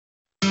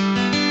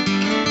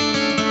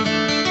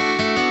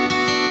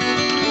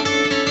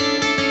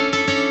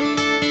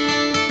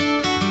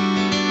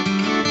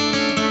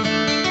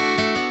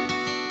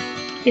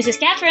This is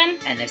Catherine.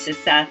 And this is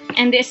Seth.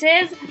 And this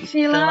is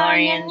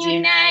Philarians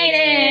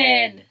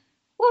United.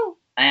 Woo!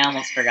 I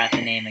almost forgot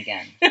the name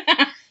again.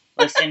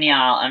 Listen,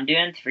 y'all, I'm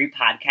doing 3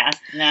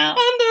 podcasts now.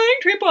 I'm doing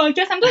 3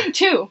 podcasts. I'm doing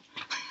 2.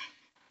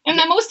 And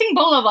I'm hosting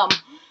both of them.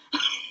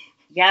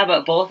 Yeah,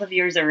 but both of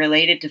yours are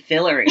related to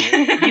Fillory.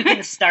 You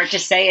can start to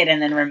say it and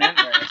then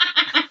remember.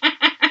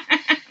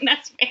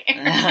 That's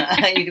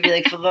fair. You could be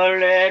like,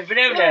 Fillory,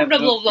 blub, blub,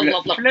 blub,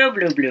 blub, blub, blub,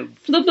 blub,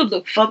 Blub, blub,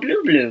 blub.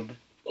 blub, blub.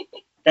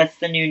 That's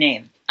the new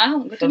name.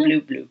 Oh, good to know.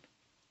 Blub, blub.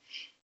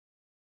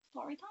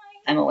 Story time.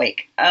 I'm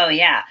awake. Oh,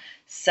 yeah.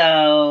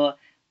 So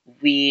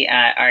we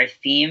our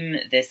theme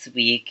this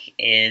week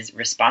is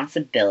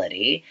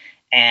responsibility,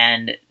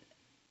 and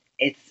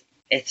it's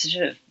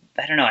sort of,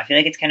 I don't know, I feel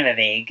like it's kind of a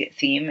vague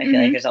theme. I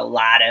feel like there's a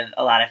lot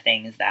of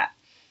things that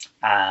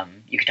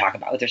you could talk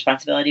about with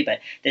responsibility, but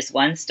this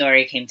one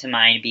story came to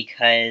mind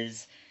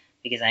because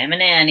I am a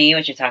nanny,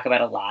 which I talk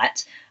about a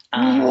lot.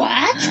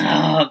 What?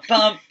 Oh,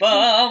 bum,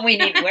 bum.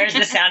 Where's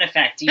the sound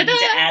effect? You need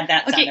to add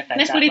that sound effect.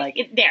 Let's put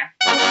it there.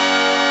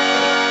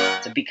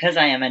 So because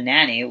I am a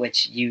nanny,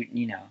 which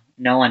you know,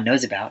 no one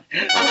knows about.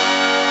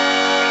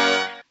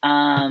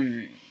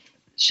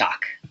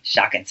 Shock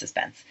and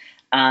suspense.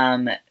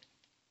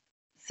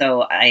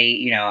 So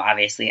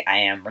obviously I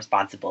am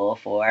responsible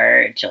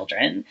for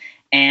children,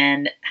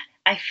 and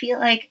I feel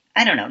like,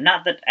 I don't know,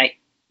 not that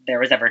there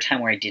was ever a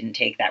time where I didn't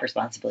take that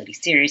responsibility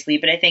seriously,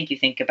 but I think you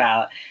think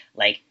about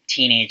like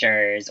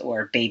teenagers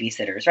or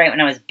babysitters, right?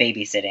 When I was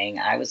babysitting,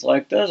 I was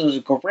like, this is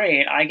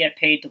great. I get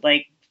paid to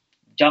like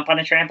jump on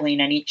a trampoline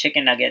and eat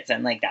chicken nuggets,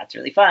 and like that's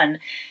really fun.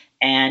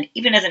 And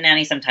even as a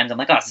nanny, sometimes I'm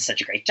like, oh, this is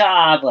such a great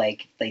job.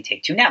 Like they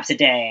take 2 naps a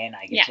day and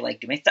I get to like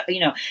do my stuff,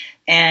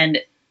 and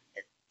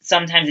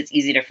sometimes it's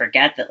easy to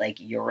forget that like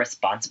you're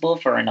responsible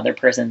for another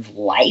person's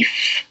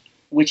life,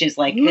 which is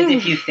like, because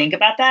if you think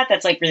about that,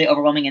 that's like really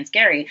overwhelming and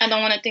scary. I don't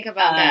want to think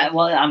about that.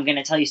 Well, I'm going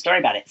to tell you a story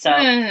about it. So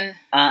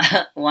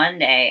one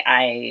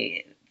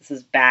day this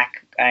was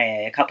back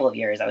a couple of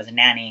years, I was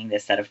nannying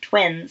this set of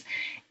twins,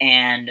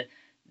 and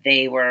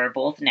they were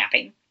both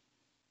napping,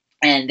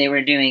 and they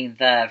were doing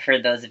for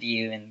those of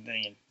you in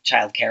the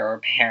childcare or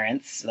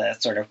parents, the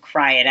sort of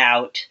cry it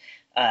out.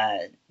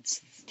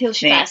 Till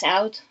she passes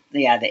out.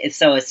 Yeah,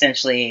 so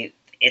essentially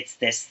it's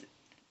this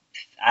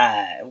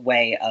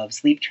way of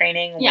sleep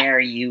training where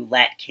you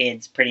let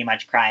kids pretty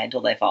much cry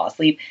until they fall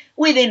asleep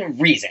within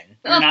reason.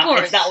 Of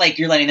course. It's not like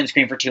you're letting them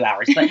scream for 2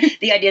 hours, but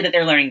the idea that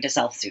they're learning to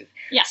self-soothe.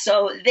 Yeah.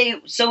 So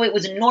it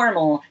was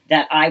normal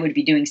that I would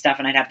be doing stuff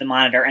and I'd have the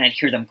monitor and I'd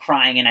hear them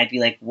crying and I'd be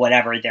like,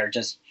 whatever,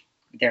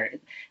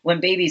 when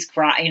babies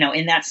cry,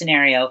 in that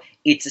scenario,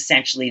 it's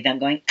essentially them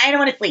going, I don't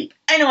want to sleep.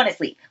 I don't want to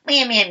sleep.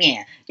 Meh, meh,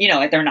 meh.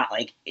 They're not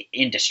like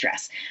in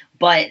distress.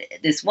 But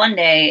this one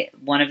day,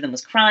 one of them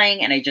was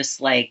crying, and I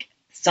just like,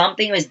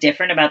 something was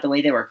different about the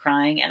way they were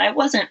crying. And I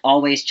wasn't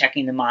always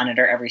checking the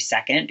monitor every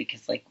second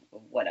because like,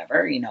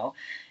 whatever,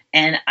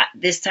 And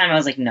this time I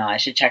was like, no, I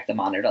should check the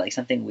monitor. Like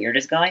something weird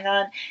is going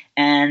on.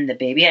 And the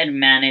baby had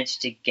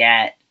managed to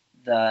get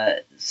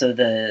the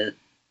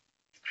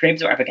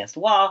cribs were up against the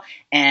wall,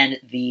 and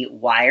the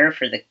wire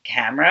for the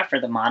camera for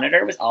the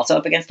monitor was also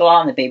up against the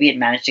wall, and the baby had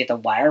managed to get the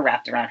wire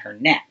wrapped around her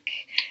neck.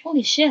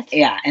 Holy shit.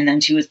 Yeah, and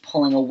then she was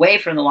pulling away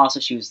from the wall,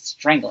 so she was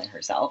strangling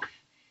herself.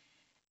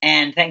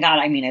 And thank God,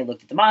 I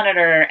looked at the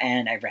monitor,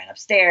 and I ran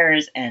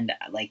upstairs, and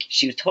like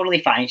she was totally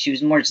fine. She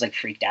was more just like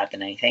freaked out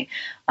than anything.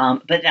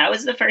 But that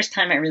was the first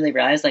time I really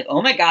realized, like,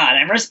 oh my God,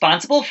 I'm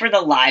responsible for the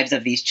lives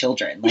of these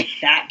children. Like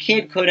that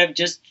kid could have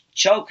just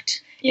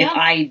choked. Yeah. If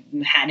I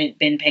hadn't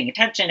been paying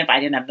attention, if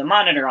I didn't have the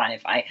monitor on,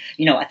 if I,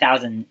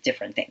 1,000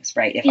 different things,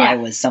 right? If I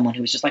was someone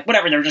who was just like,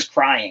 whatever, they're just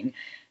crying,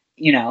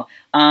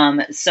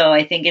 So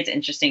I think it's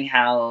interesting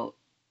how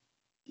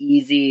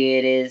easy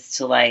it is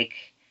to like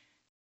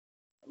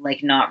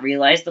not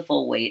realize the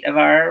full weight of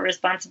our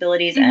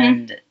responsibilities.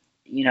 And,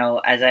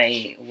 as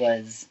I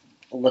was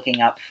looking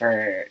up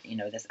for,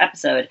 this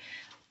episode,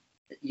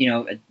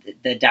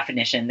 the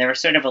definition, there were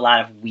sort of a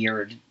lot of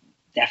weird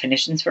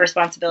definitions for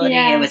responsibility.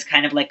 Yeah. It was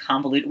kind of like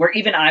convoluted, where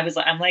even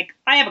I'm like,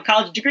 I have a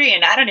college degree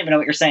and I don't even know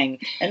what you're saying,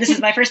 and this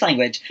is my first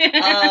language.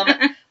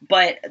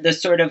 But the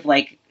sort of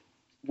like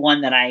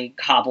one that I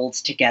cobbled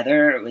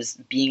together, it was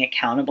being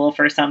accountable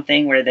for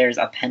something where there's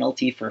a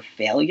penalty for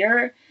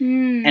failure,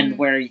 and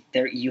where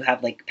you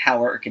have like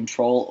power or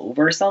control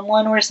over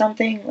someone or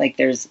something. Like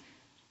there's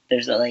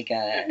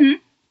a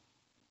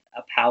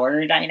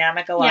power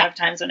dynamic a lot of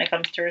times when it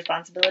comes to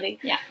responsibility.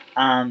 Yeah.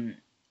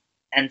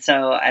 And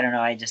so, I don't know,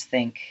 I just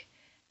think,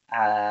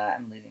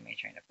 I'm losing my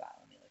train of thought.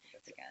 Let me look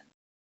at this again.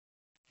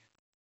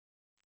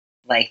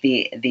 Like,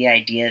 the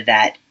idea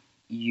that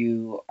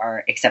you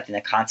are accepting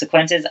the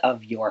consequences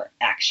of your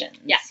actions.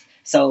 Yes.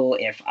 So,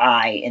 if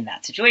I, in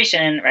that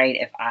situation, right,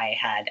 if I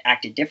had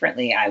acted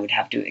differently, I would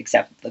have to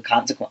accept the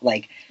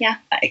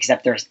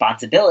accept the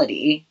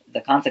responsibility,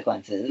 the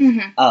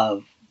consequences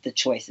of the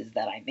choices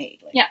that I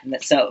made.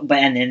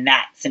 And in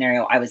that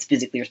scenario, I was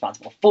physically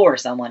responsible for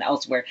someone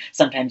else, where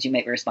sometimes you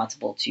might be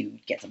responsible to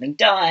get something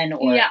done,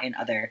 or in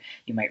other,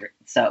 you might,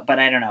 but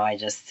I don't know, I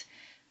just,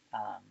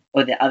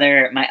 Oh,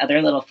 my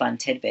other little fun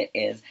tidbit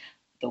is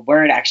the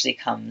word actually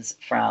comes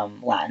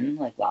from Latin,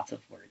 like lots of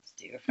words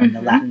do, from the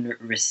Mhm. Latin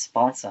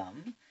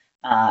responsum,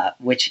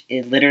 which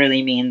it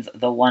literally means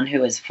the one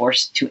who is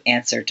forced to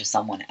answer to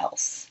someone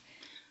else.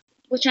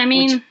 Which I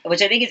mean,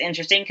 Which I think is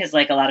interesting because,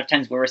 like, a lot of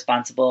times we're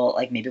responsible,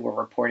 like, maybe we're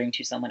reporting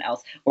to someone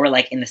else, or,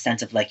 like, in the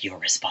sense of, like, you're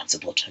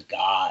responsible to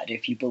God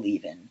if you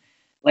believe in.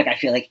 Like, I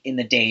feel like in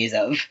the days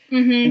of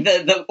mhm.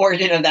 the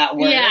origin of that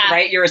word, Yeah.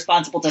 right? You're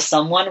responsible to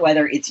someone,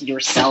 whether it's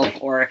yourself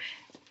or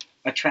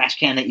a trash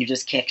can that you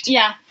just kicked,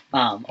 Yeah.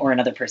 or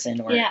another person,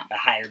 or Yeah. a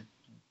higher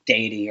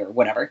deity, or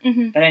whatever.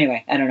 Mhm. But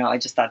anyway, I don't know. I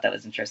just thought that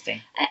was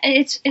interesting.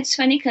 It's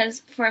funny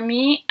because for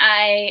me,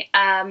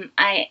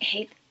 I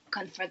hate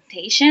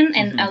confrontation,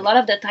 and a lot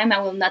of the time I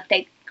will not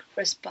take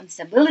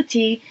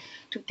responsibility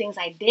to things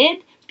I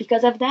did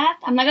because of that.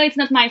 I'm like, oh, it's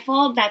not my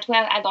fault. That way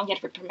I don't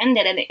get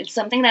reprimanded, and it's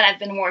something that I've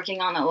been working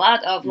on a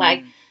lot. Of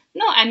like,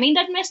 no, I made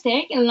that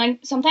mistake, and like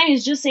sometimes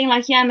it's just saying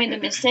like, yeah, I made a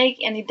mistake,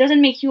 and it doesn't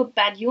make you a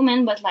bad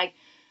human, but like.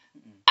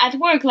 At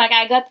work, like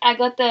I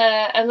got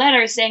a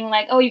letter saying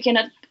like, oh, you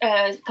cannot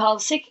call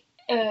sick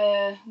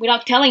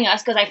without telling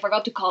us because I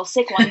forgot to call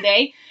sick one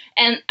day,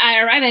 and I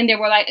arrived and they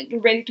were like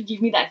ready to give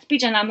me that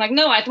speech, and I'm like,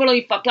 no, I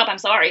totally fucked up. I'm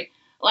sorry.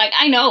 Like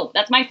I know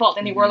that's my fault,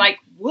 and they were like,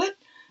 what?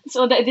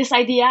 So this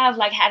idea of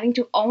like having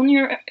to own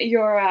your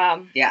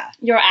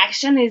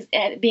action is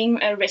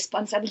being a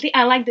responsibility.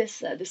 I like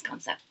this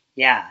concept.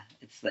 Yeah,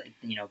 it's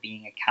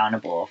being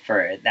accountable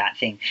for that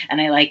thing,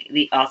 and I like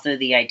the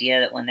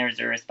idea that when there's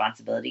a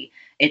responsibility,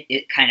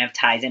 it kind of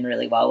ties in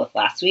really well with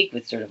last week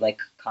with sort of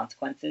like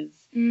consequences.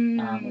 We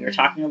were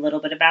talking a little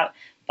bit about,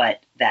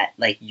 but that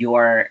like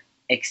you're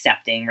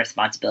accepting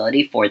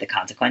responsibility for the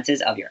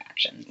consequences of your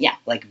actions. Yeah,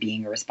 like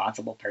being a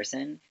responsible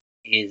person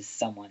is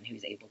someone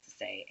who's able to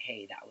say,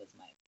 "Hey, that was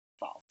my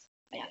fault.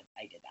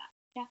 I did that."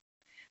 Yeah,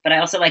 but I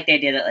also like the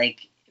idea that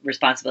like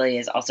responsibility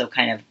is also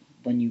kind of.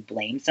 When you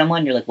blame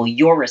someone, you're like, well,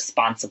 you're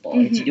responsible.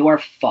 Mm-hmm. It's your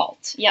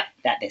fault yep.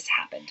 that this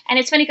happened. And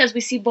it's funny because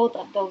we see both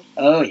of those.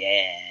 Oh,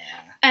 yeah.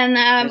 And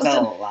there's a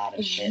lot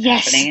of shit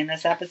happening in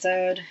this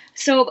episode.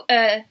 So,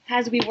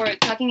 as we were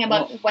talking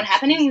about what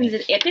happened in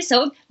this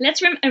episode,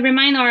 let's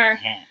remind our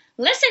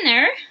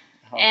listener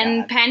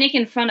and panic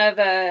in front of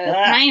a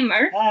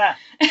timer.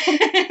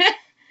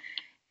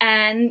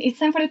 And it's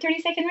time for the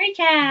 30-second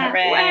recap.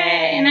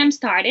 Hooray. And I'm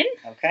starting.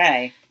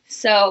 Okay.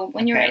 So,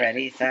 when you're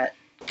ready, set,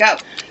 go.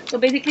 So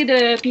basically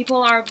the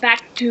people are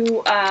back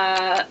to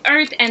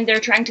Earth and they're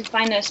trying to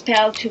find a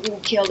spell to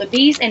kill the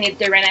beast, and it's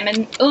the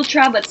Renamin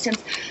Ultra, but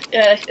since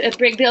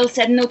Brickdale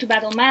said no to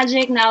battle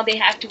magic, now they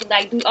have to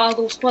like do all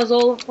those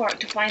puzzles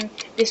to find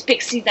this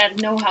pixie that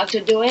know how to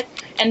do it,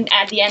 and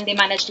at the end they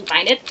manage to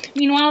find it.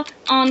 Meanwhile,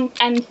 on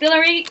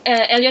Fillory,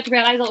 Elliot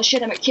realizes, oh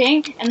shit, I'm a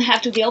king, and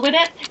have to deal with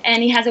it,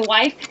 and he has a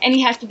wife, and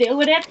he has to deal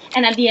with it,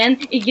 and at the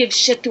end he gives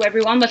shit to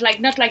everyone, but like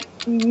not like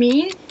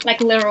mean,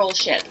 like literal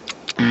shit.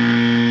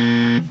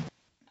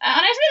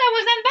 Honestly, that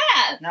wasn't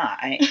bad. No,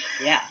 I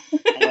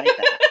like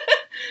that.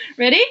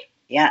 Ready?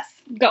 Yes.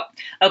 Go.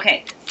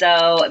 Okay,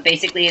 so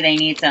basically they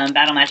need some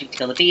battle magic to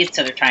kill the beast,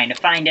 so they're trying to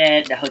find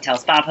it. The hotel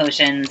spa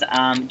potions.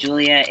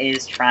 Julia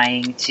is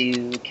trying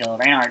to kill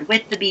Reynard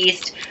with the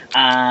beast.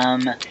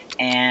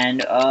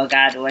 And, oh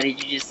god, what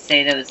did you just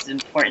say that was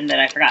important that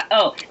I forgot?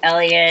 Oh,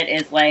 Elliot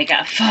is like,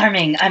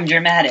 farming, I'm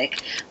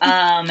dramatic.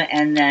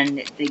 And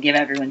then they give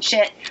everyone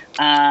shit.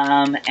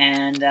 Yeah,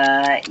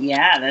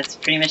 that's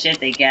pretty much it.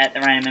 They get the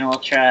Rhinoman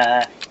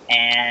Ultra,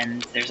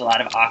 and there's a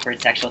lot of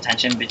awkward sexual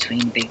tension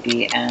between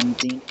Bigby and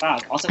Dean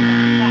Fogg. Also,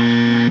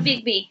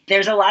 Bigby.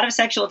 There's a lot of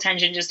sexual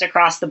tension just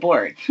across the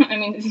board. I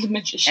mean, this is a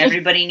magician.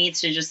 Everybody needs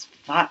to just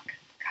fuck.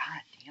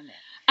 God damn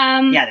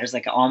it. Yeah, there's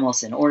like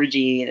almost an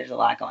orgy. There's a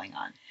lot going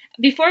on.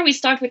 Before we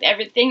start with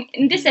everything,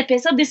 in this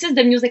episode, this is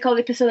the musical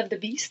episode of The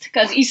Beast,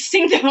 because he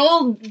sings the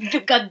whole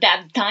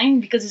goddamn time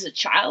because he's a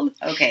child.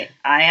 Okay,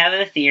 I have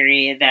a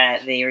theory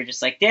that they were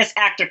just like, this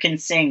actor can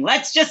sing,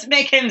 let's just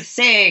make him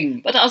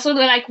sing! But also,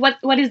 like,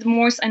 what is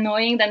most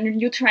annoying than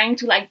you trying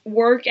to, like,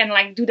 work and,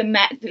 like, do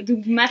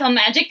metal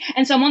magic,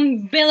 and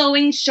someone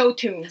billowing show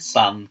tunes?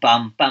 Bum,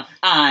 bum, bum,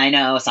 I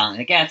know a song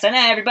that gets on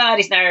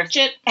everybody's nerves.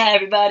 Shit.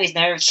 Everybody's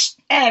nerves.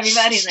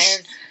 Everybody's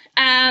nerves.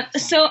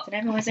 So... And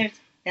everyone's nerves.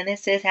 And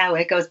this is how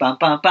it goes, bump,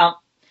 bump, bump.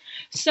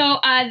 So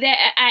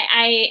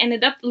I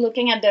ended up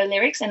looking at the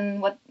lyrics and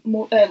what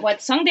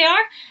song they are,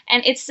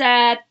 and it's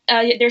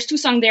there's two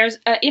songs. There's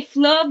 "If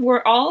Love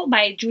Were All"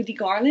 by Judy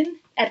Garland.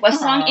 That was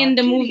sung in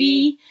the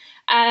movie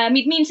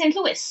Meet Me in St.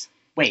 Louis.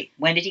 Wait,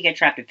 when did he get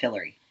trapped at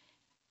Fillory?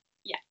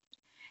 Yeah,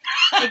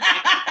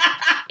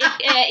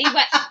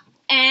 exactly.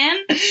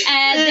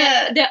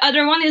 The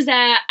other one is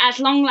 "At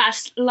Long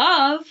Last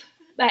Love"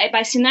 by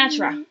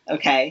Sinatra.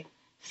 Okay.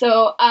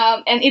 So,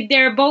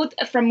 they're both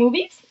from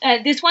movies.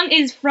 This one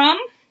is from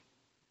At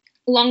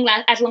Long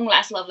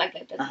Last Love, like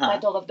the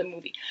title of the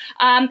movie.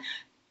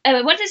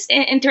 What is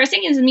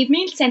interesting is Meet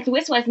Me in St.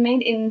 Louis was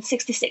made in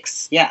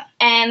 1966. Yeah.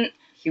 And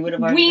he would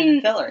have already been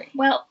in Fillory.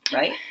 Well,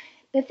 right?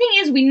 The thing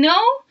is, we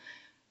know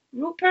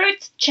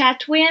Rupert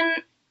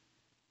Chatwin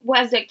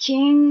was the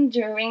king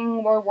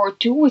during World War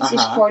II, which is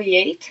Uh-huh.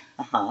 48.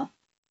 Uh-huh.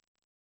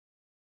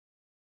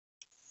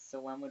 So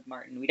when would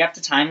Martin? We'd have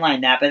to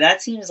timeline that, but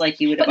that seems like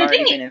he would have But the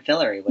already thing been in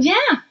Fillory. wouldn't he?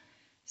 Yeah.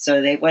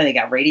 So they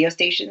got radio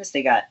stations.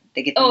 They get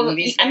the Oh,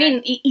 movies. I there?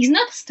 mean, he's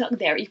not stuck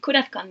there. He could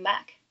have gone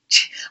back.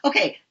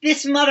 Okay,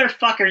 this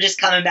motherfucker just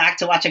coming back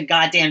to watch a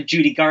goddamn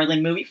Judy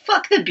Garland movie.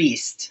 Fuck the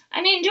Beast.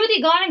 I mean,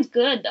 Judy Garland's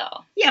good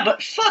though. Yeah,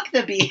 but fuck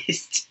the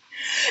Beast.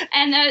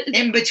 And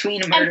In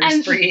between murder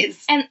and-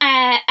 sprees. and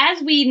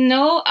as we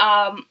know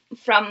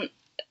from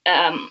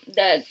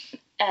the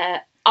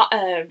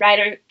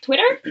writer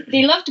Twitter,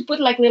 they love to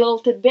put like little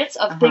tidbits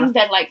of Uh-huh. things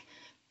that like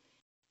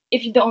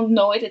if you don't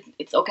know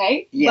it's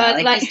okay. Yeah,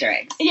 But like Easter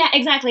eggs. yeah,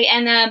 exactly.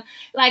 And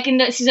like in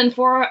the season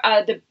 4,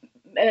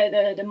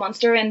 the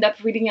monster end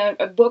up reading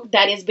a book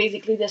that is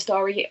basically the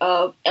story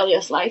of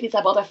Elliot's life. It's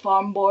about a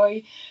farm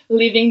boy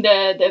leaving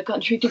the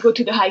country to go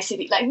to the high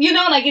city. Like, you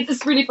know, like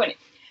it's really funny.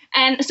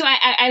 And so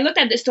I looked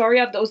at the story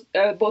of those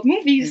both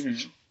movies,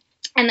 Mhm.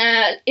 and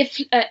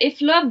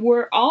if love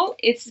were all,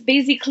 it's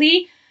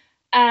basically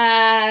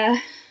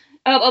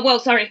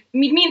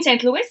Meet Me in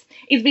St. Louis.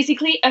 It's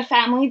basically a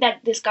family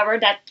that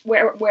discovered that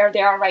where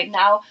they are right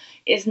now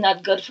is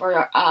not good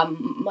for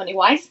money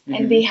wise, Mhm.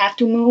 and they have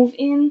to move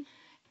in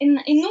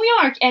New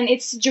York, and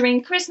it's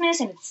during Christmas,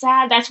 and it's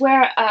sad. That's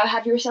where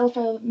Have Yourself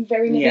a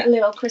Very Merry Yeah.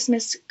 Little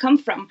Christmas come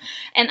from.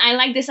 And I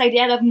like this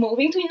idea of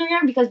moving to New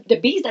York because the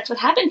Beast, that's what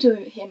happened to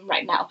him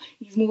right now.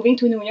 He's moving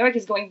to New York.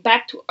 He's going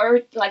back to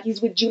Earth, like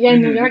he's with Julia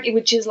in New Mhm. York,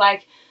 which is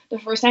like the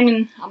first time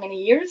in how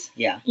many years?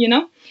 Yeah. You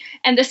know.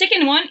 And the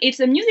second one, it's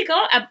a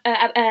musical.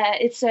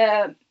 It's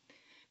a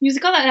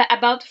musical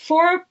about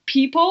 4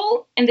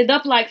 people ended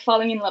up like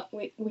falling in love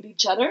with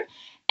each other,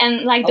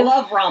 and like I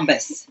love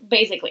rhombus.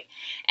 basically.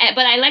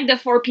 But I like the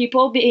 4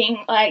 people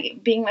being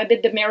a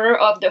bit the mirror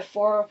of the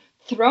 4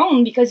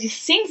 throne, because he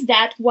sings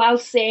that while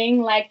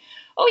saying like,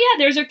 oh yeah,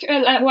 there's a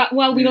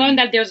while we learn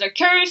that there's a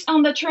curse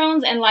on the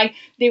thrones and like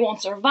they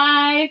won't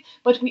survive,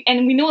 but we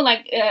know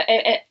like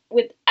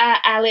with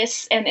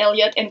Alice and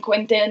Elliot and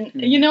Quentin,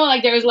 you know,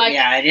 like there's like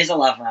Yeah, it is a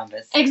love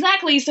rhombus.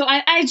 exactly. So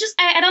I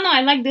don't know,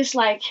 I like this,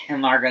 like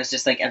And Margot's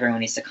just like, everyone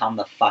needs to calm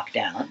the fuck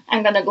down.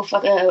 I'm gonna go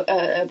fuck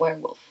a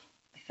werewolf.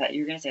 I thought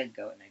you were gonna say a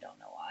goat, and I don't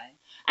know why.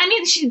 I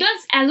mean, she does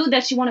allude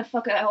that she want to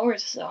fuck a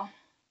horse, so.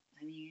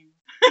 I mean,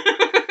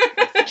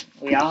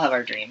 we all have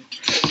our dreams.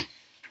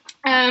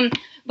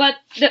 But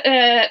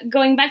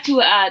going back to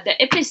the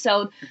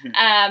episode,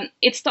 Mhm.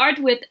 it starts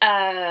with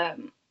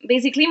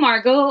basically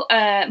Margot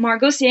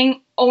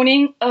saying own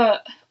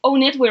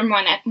it, we're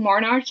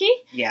monarchy,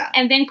 Yeah.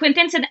 and then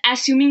Quentin said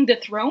assuming the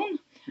throne,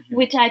 Mhm.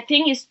 which I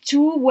think is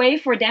 2 way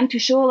for them to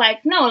show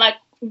like, no, like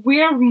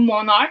we're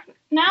monarch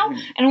now,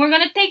 Mhm. and we're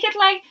gonna take it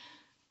like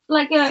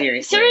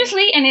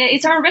seriously, and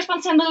it's our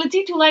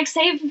responsibility to like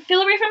save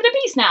Fillory from the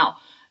Beast now.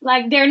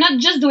 Like they're not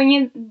just doing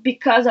it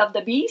because of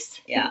the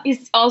Beast. Yeah.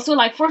 It's also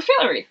like for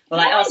Fillory. Well,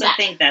 And I like also that.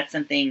 think that's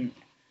something.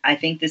 I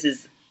think this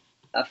is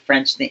a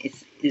French thing.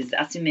 Is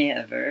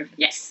assumer a verb?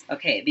 Yes.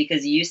 Okay,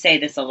 because you say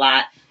this a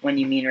lot when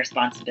you mean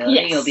responsibility.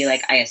 Yes. You'll be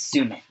like, I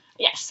assume it,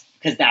 Yes.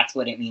 because that's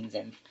what it means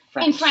in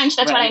French. In French,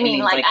 that's what I It mean.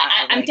 means, Like,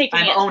 I'm taking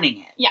I'm it.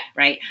 owning it. Yeah.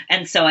 Right.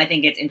 And so I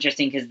think it's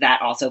interesting because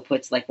that also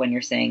puts, like, when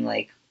you're saying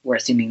like we're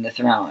assuming the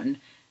throne,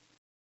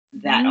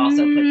 that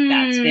also puts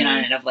that spin on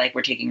it of like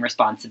we're taking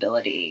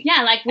responsibility.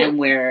 Yeah, like And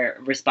we're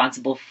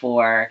responsible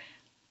for,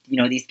 you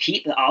know, these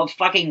people, all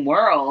fucking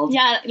world.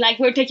 yeah, like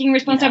we're taking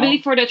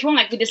responsibility for the throne.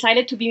 Like we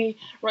decided to be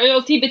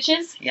royalty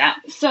bitches. Yeah.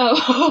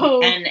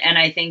 So And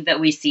I think that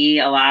we see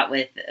a lot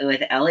with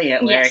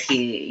Elliot where Yes.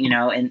 he, you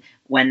know, and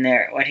when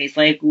he's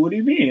like, what do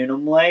you mean?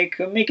 I'm like,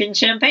 I'm making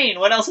champagne.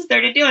 What else is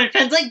there to do? And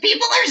Fenn's like,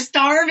 people are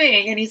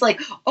starving. And he's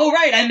like, oh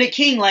right, I'm the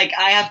king. Like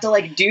I have to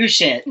like do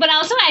shit. But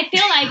also, I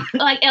feel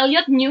like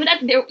Elliot knew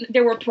that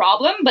there were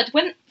problems, but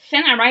when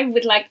Fenn arrived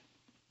with like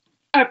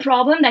a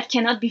problem that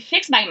cannot be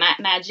fixed by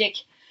magic,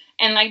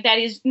 and like that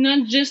is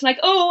not just like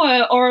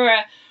or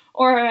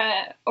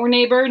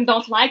neighbor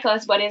don't like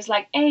us, but it's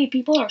like, hey,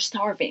 people are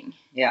starving.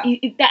 Yeah.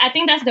 I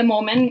think that's the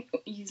moment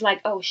he's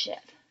like, oh shit.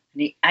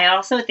 I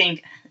also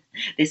think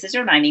this is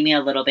reminding me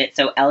a little bit.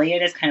 So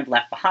Elliot is kind of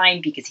left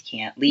behind because he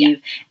can't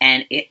leave,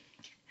 and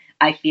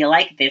I feel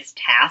like this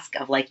task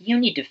of like you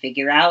need to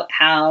figure out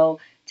how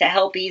to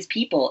help these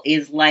people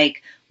is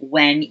like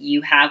when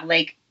you have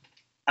like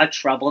a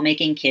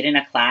troublemaking kid in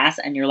a class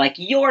and you're like,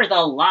 you're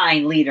the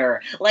line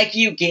leader. Like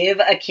you give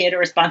a kid a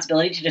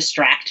responsibility to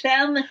distract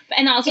them.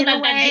 And also In a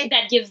way.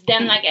 that gives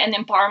them like an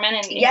empowerment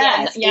and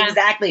Yes, yeah.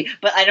 exactly.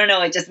 But I don't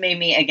know, it just made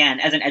me, again,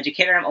 as an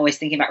educator, I'm always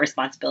thinking about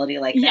responsibility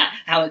like that, Yeah.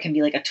 how it can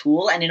be like a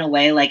tool. And in a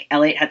way, like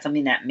Elliot had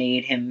something that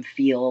made him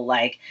feel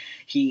like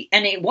he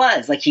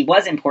was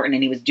important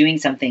and he was doing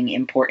something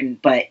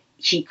important, but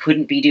he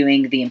couldn't be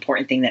doing the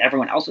important thing that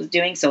everyone else was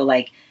doing. So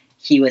like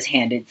he was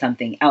handed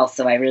something else.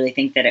 So I really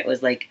think that it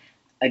was like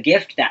a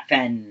gift that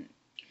Fenn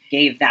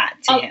gave that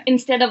to him.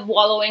 Instead of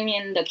wallowing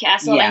in the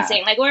castle and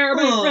saying like, we're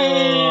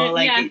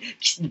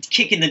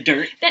kick in the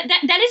dirt.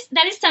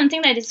 That is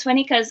something that is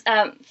funny because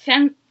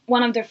Fenn,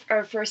 one of the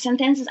first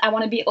sentences, I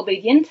want to be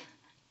obedient.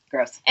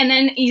 Gross. And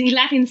then he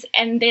laughs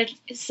and they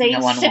say, No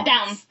one sit wants.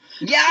 down.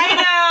 Yeah, I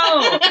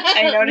know.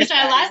 I noticed Which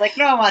I that. like. He's like,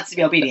 no one wants to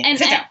be obedient. And,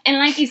 Sit down. and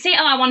like you say,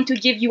 oh, I want to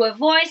give you a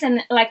voice,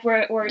 and like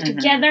we're Mhm.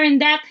 together in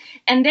that.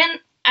 And then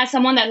as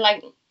someone that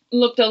like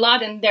looked a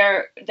lot in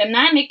their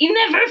dynamic, he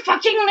never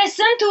fucking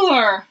listened to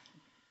her.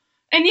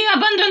 And he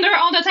abandoned her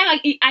all the time.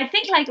 Like I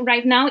think, like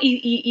right now,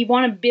 he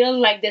want to build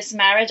like this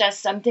marriage as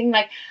something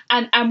like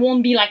I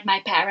won't be like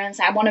my parents.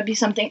 I want to be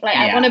something like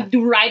I Yeah. want to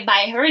do right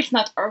by her. It's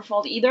not her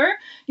fault either.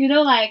 You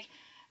know, like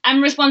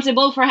I'm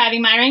responsible for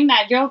having marrying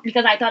that girl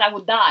because I thought I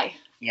would die.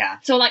 Yeah.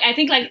 So like I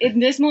think like in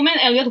this moment,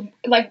 Elliot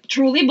like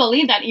truly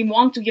believed that he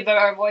wants to give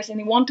her a voice and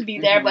he wants to be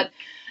there, Mhm. but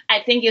I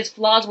think his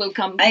flaws will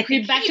come I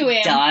creep think back he to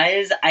him.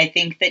 does. I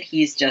think that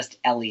he's just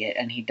Elliot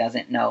and he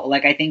doesn't know.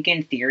 Like, I think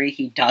in theory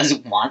he does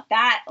want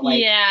that. Like,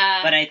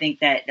 yeah. But I think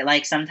that,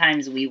 like,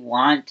 sometimes we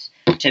want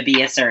to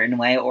be a certain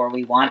way or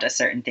we want a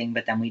certain thing,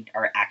 but then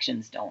our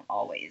actions don't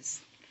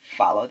always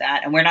follow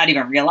that. And we're not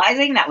even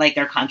realizing that, like,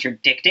 they're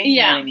contradicting.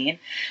 You know Yeah. what I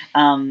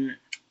mean?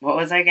 What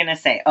was I going to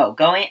say? Oh,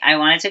 I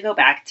wanted to go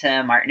back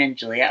to Martin and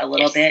Julia a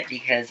little Yes. bit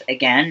because,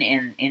 again,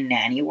 in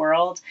Nanny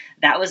World,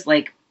 that was,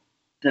 like,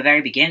 the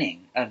very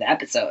beginning of the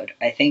episode,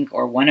 I think,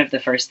 or one of the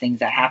first things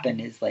that happened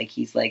is like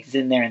he's like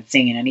sitting there and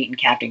singing and eating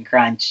Captain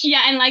Crunch.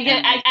 Yeah, and like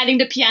And, like- adding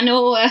the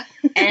piano.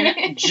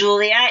 And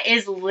Julia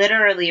is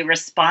literally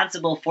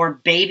responsible for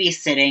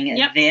babysitting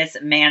Yep. this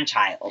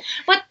man-child.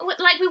 But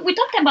like we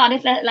talked about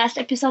it last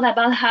episode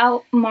about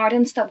how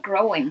Martin stopped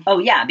growing Oh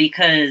yeah,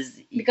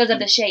 because because of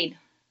the shade.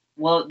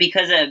 well,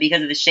 because of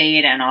the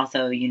shade, and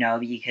also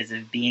because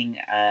of being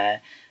a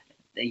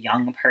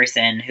young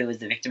person who was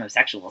the victim of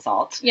sexual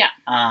assault. Yeah.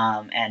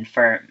 And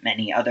for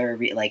many other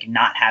like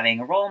not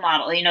having a role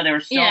model. There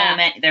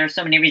were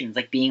so many reasons,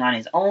 like being on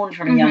his own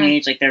from a young Mhm.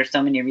 age. Like there are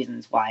so many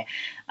reasons why.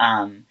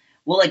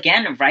 Well,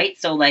 again, right?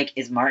 So like,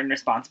 is Martin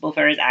responsible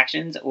for his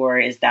actions, or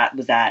was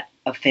that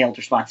a failed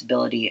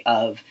responsibility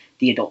of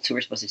the adults who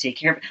were supposed to take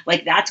care of it?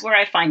 Like that's where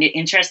I find it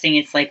interesting.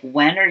 It's like,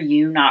 when are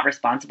you not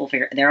responsible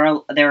for there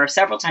are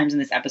several times in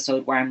this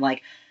episode where I'm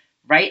like,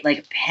 right,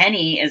 like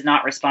Penny is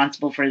not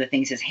responsible for the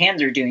things his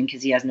hands are doing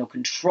because he has no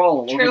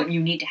control over True. them.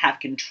 You need to have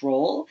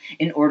control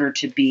in order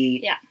to be.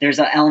 Yeah. There's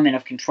an element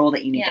of control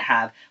that you need Yeah. to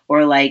have,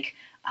 or like,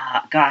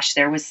 gosh,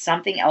 there was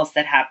something else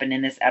that happened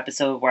in this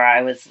episode where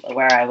I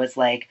was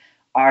like,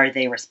 are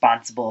they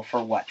responsible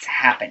for what's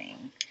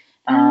happening?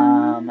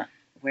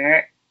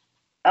 Where?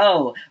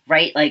 Oh,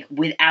 right. Like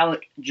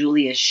without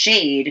Julia's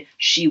shade,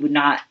 she would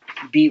not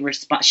be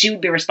she would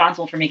be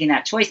responsible for making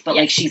that choice, but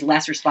like Yes. she's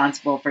less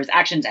responsible for his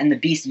actions, and the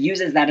Beast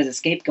uses that as a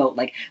scapegoat.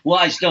 Like, well,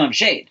 I just don't have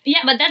shade. Yeah,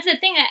 but that's the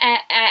thing.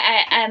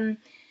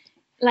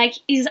 Like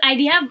his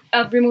idea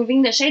of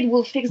removing the shade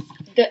will fix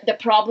the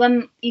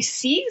problem he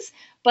sees,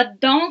 but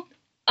don't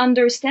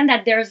understand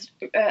that there's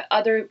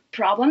other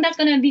problem that's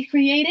going to be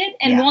created,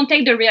 and Yeah. won't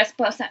take the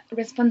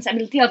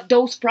responsibility of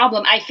those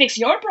problem. I fix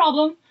your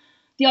problem.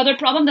 The other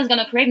problem that's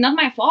going to create, not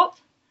my fault.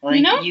 Like,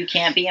 You know? you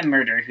can't be a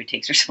murderer who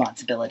takes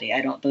responsibility.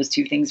 Those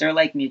two things are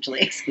like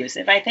mutually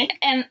exclusive, I think.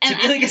 And To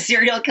be like a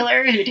serial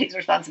killer who takes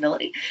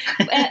responsibility.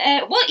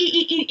 well,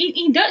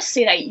 he does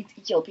say that he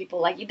killed people.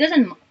 Like he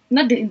doesn't,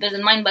 not that he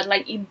doesn't mind, but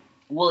like he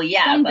Well,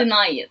 yeah, don't but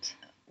deny it.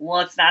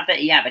 well, it's not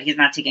that. Yeah, but he's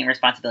not taking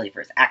responsibility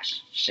for his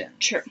actions.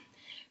 True.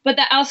 But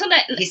that also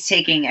that He's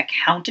taking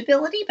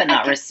accountability, but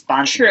not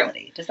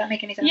responsibility. Does that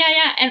make any sense?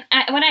 yeah. And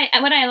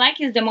what I like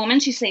is the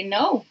moment she say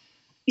no,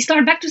 he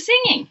start back to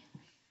singing.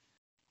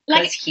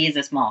 Because Like he's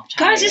a small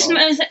child.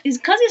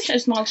 because he's a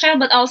small child,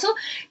 but also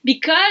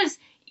because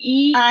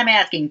he I'm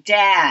asking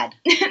Dad.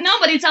 no,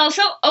 but it's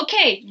also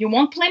okay. You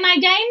won't play my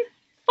game?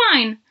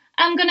 Fine,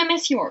 I'm gonna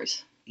mess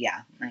yours.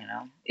 Yeah, I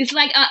know. It's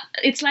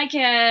like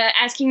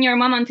asking your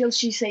mom until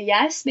she say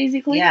yes,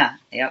 basically. Yeah,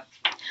 yep.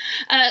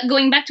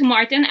 Going back to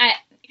Martin,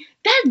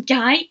 that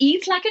guy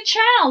eats like a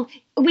child.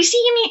 We see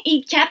him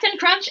eat Captain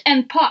Crunch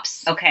and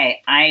Pops.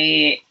 Okay,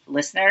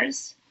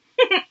 listeners,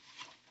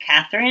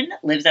 Catherine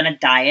lives on a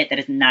diet that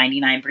is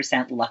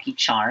 99% Lucky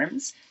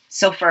Charms.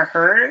 So for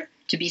her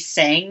to be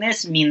saying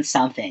this means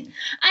something.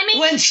 I mean,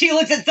 When she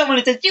looks at someone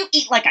and says, "You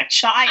eat like a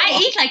child." I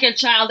eat like a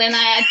child, and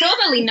I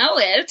totally know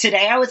it.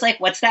 Today I was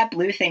like, "What's that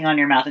blue thing on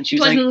your mouth?" And she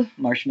was Twas- like,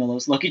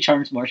 "Marshmallows, Lucky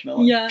Charms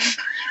marshmallows." Yeah.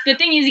 The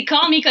thing is, he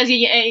called me because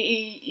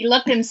he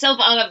locked himself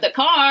out of the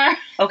car.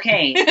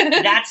 Okay,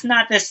 that's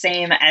not the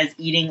same as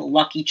eating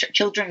Lucky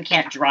Children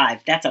can't drive.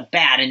 That's a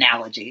bad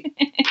analogy.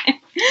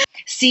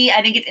 See,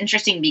 I think it's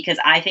interesting because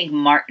I think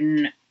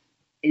Martin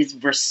is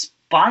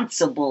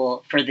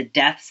responsible for the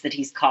deaths that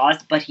he's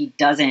caused, but he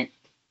doesn't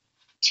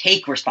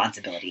take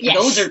responsibility. Yes.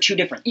 Those are two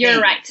different things.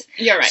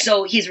 You're right.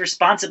 So he's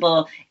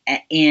responsible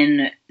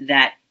in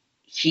that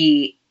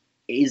he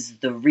is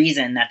the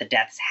reason that the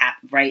deaths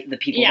happen, right? The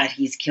people Yeah. that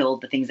he's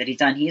killed, the things that he's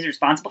done, he's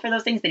responsible for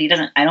those things, but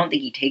I don't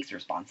think he takes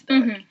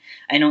responsibility. Mhm.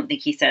 I don't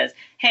think he says,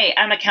 "Hey,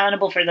 I'm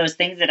accountable for those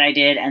things that I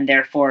did and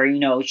therefore,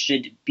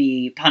 should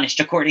be punished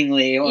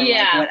accordingly," or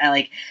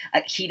Yeah.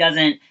 he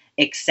doesn't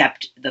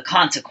accept the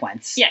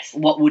consequence. Yes.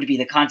 What would be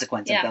the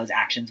consequence Yeah. of those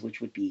actions,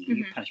 which would be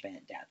Mhm.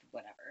 punishment, death,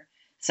 whatever.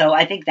 So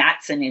I think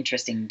that's an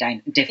interesting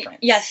difference.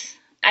 Yes,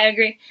 I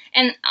agree.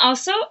 And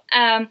also,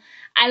 I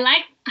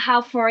like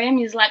how Florian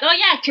is like, oh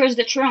yeah, curse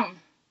the throne.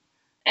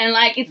 And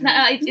like it's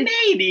not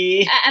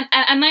maybe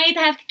I might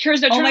have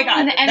cursed the throne. Oh my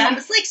god, and that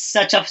was like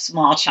such a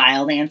small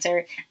child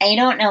answer. I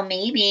don't know,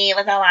 maybe it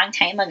was a long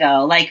time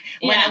ago. Like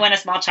when a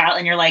small child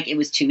and you're like, it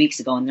was 2 weeks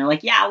ago, and they're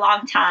like, yeah, a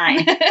long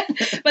time.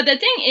 But the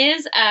thing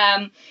is,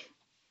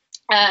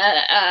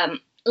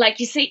 like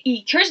you say,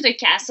 he cursed the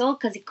castle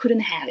because he couldn't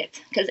have it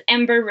because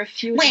Amber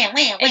refused.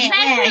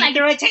 Exactly, like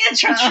threw a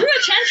tantrum. He threw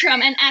a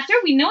tantrum, and after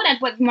we know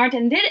that what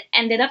Martin did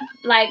ended up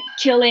like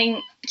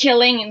killing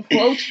in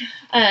quote.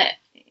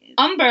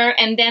 Umber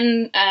and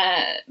then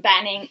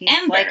banning He's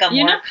Amber. like a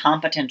more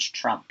competent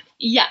Trump.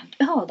 Yeah.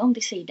 Oh, don't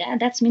they say that?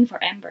 That's mean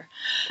for Amber.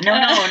 No,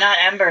 not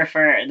Amber,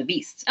 for the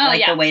Beast. Oh,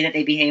 like the way that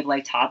they behave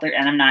like toddlers.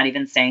 And I'm not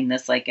even saying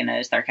this like in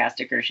a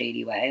sarcastic or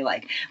shady way.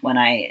 Like when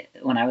I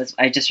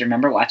just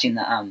remember watching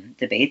the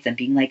debates and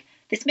being like,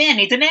 this man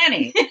needs a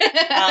nanny.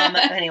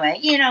 Anyway,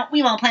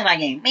 we won't play my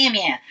game.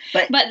 Yeah.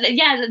 But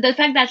yeah, the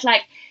fact that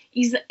like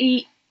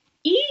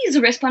he's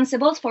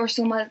responsible for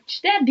so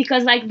much death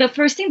because like the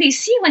first thing they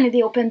see when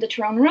they open the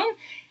throne room,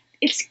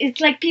 it's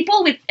like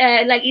people with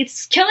like it's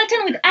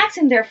skeleton with axe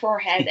in their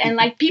forehead and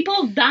like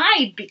people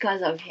died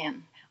because of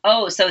him.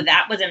 Oh, so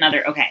that was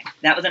another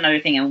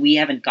thing, and we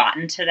haven't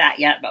gotten to that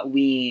yet, but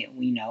we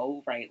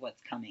know right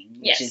what's coming,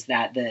 which is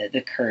that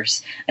the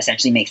curse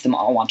essentially makes them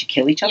all want to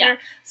kill each other. Yeah.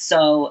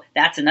 So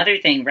that's another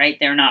thing, right?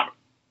 They're not.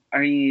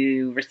 Are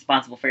you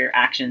responsible for your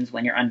actions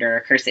when you're under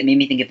a curse? It made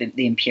me think of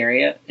the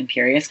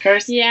Imperious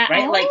curse. Yeah.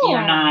 Right? Oh. Like,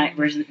 you're not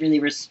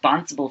really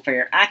responsible for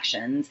your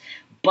actions,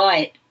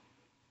 but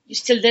you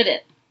still did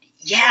it.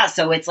 Yeah,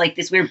 so it's like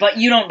this weird, but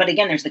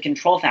again, there's the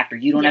control factor.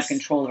 You don't have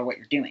control over what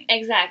you're doing.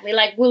 Exactly.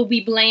 Like, will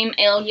we blame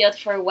Elliot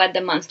for what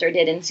the monster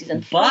did in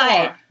season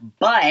 4?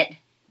 But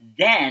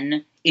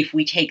then, if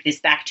we take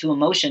this back to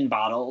emotion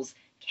bottles,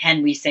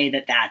 can we say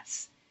that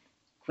that's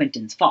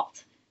Quentin's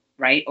fault?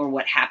 Right? Or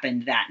what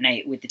happened that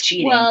night with the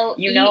cheating. Well,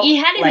 he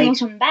had his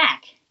emotion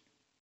back.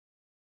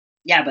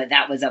 Yeah, but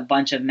that was a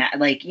bunch of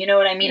you know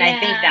what I mean? Yeah. I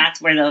think that's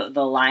where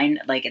the line,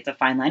 like, it's a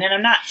fine line. And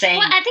I'm not saying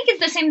I think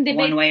it's the same debate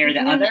one way or the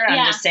other. Yeah.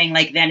 I'm just saying,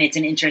 like, then it's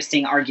an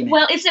interesting argument.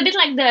 Well, it's a bit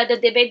like the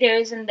debate there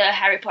is in the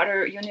Harry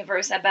Potter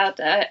universe about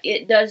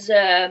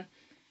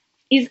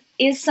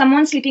is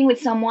someone sleeping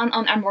with someone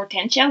on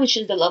Amortentia, which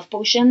is the love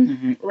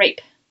potion,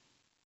 rape?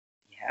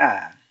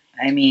 Yeah.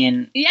 I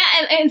mean, yeah,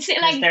 and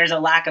like there's a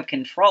lack of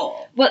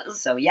control. Well,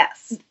 so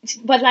yes,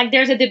 but like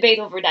there's a debate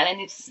over that, and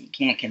you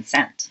can't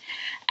consent.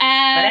 But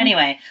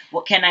anyway,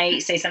 can I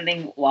say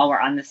something while we're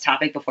on this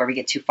topic before we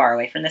get too far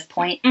away from this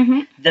point?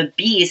 Mm-hmm. The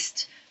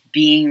Beast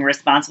being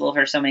responsible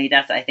for so many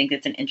deaths, I think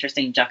it's an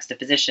interesting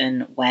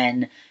juxtaposition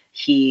when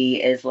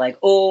he is like,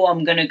 "Oh,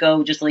 I'm gonna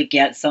go just like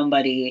get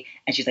somebody,"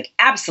 and she's like,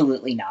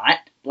 "Absolutely not."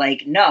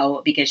 Like,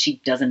 no, because she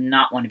does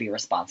not want to be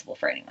responsible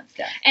for anyone's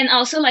death. And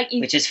also, like,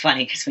 which is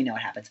funny because we know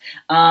what happens.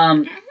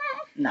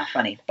 Not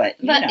funny, but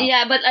you know.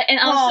 Yeah, but and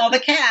also, the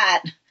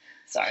cat.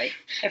 Sorry,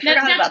 I forgot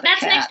about the cat.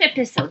 That's next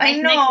episode. I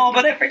know,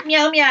 but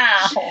meow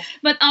meow.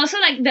 But also,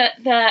 like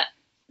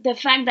the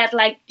fact that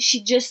like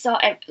she just saw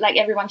like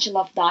everyone she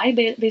loved die,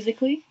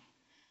 basically.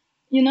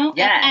 You know.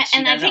 Yeah, and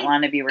she doesn't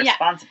want to be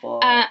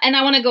responsible. And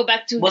I want to go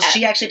back to. Well,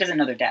 she actually doesn't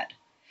know they're dead.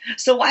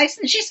 So why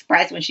isn't she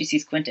surprised when she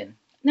sees Quentin?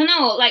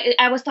 No, like,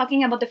 I was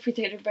talking about the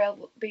Free-Tater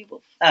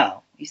Beowulf.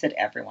 Oh, you said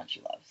everyone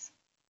she loves.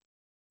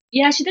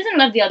 Yeah, she doesn't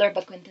love the other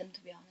but Quentin, to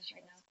be honest,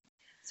 right now.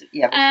 So,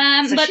 yeah,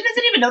 but she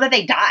doesn't even know that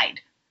they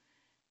died.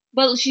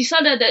 Well, she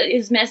saw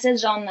his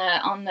message on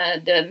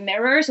the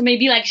mirror, so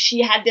maybe, like, she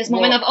had this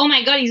moment of, oh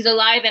my god, he's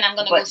alive, and I'm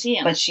gonna go see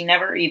him. But she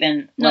never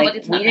even, no, but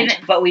it's not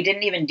mentioned. But we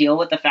didn't even deal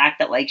with the fact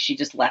that, like, she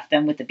just left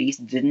them with the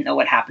Beast, didn't know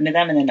what happened to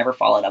them, and then never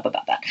followed up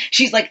about that.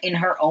 She's, like, in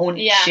her own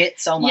shit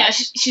so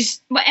much.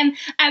 Yeah, and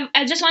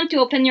I just want to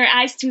open your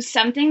eyes to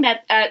something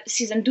that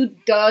season 2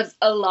 does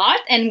a lot,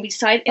 and we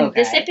saw it in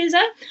this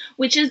episode,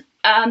 which is,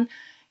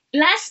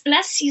 last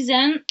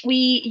season, they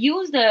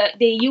used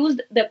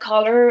the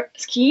color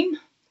scheme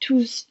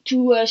to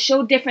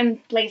show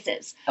different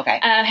places.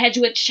 Okay.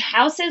 Hedwig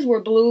houses were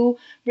blue,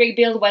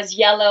 Brickbuild was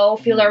yellow,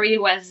 Fillory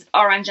was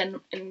orange and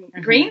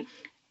green.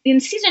 In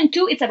season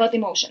 2, it's about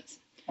emotions.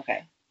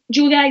 Okay.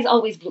 Julia is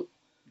always blue.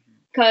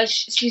 Because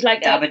she's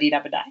like...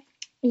 Dabba-dee-dabba-die.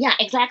 Yeah,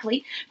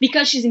 exactly.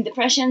 Because she's in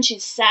depression,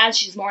 she's sad,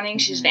 she's mourning,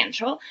 she's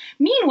vengeful.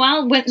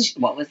 Meanwhile, when...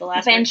 What was the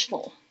last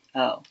Vengeful.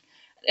 Word?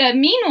 Oh.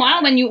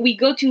 Meanwhile, when we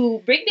go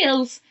to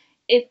Brickbuilds,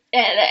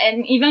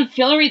 and even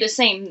Fillory the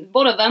same,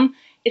 both of them,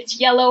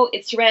 it's yellow,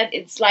 it's red,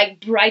 it's like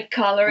bright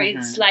color,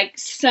 it's like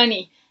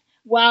sunny.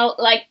 While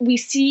like we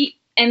see,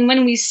 and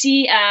when we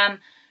see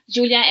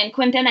Julia and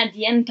Quentin at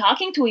the end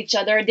talking to each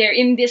other, they're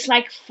in this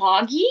like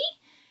foggy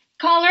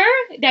color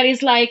that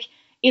is like,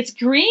 it's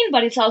green,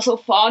 but it's also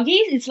foggy.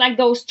 It's like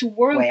those two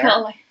world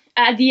color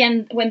at the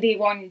end when they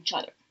warn each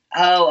other.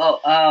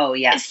 Oh,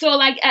 yeah. So,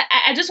 like,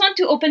 I just want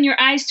to open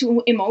your eyes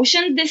to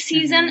emotion this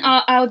season,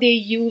 how they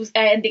use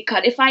and they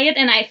codify it,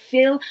 and I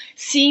feel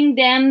seeing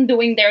them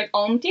doing their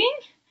own thing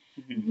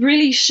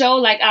really show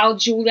like how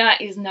Julia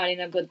is not in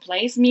a good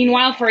place.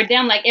 Meanwhile, Yeah. for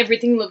them, like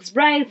everything looks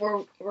bright.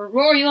 We're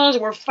royals.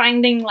 We're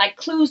finding like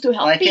clues to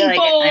help Well, I feel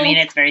people. like, I mean,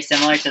 it's very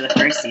similar to the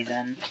first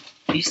season.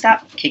 Will you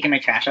stop kicking my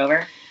trash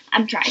over?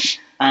 I'm trying.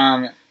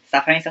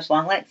 Stop having such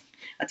long legs.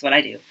 That's what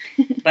I do.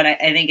 But I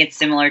think it's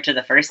similar to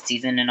the first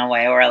season in a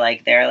way where,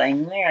 like, they're like,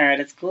 weird,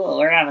 it's cool,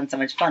 we're having so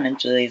much fun. And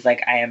Julie's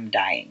like, I am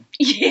dying.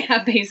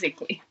 Yeah,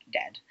 basically.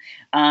 Dead.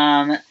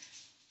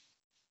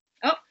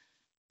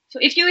 So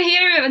if you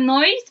hear a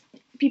noise,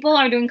 people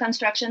are doing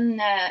construction.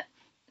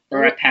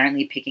 We're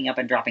apparently picking up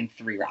and dropping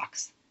 3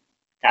 rocks.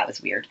 That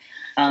was weird.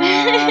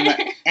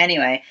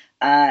 Anyway,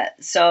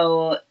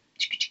 so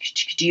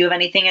do you have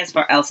anything as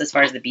far as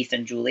the Beast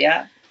and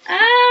Julia?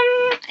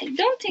 I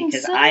don't think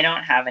Because so. I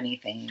don't have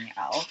anything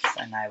else,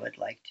 and I would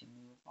like to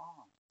move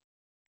on.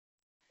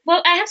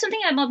 Well, I have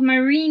something about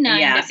Marina.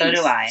 Yeah, in the so do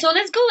Beast. I. So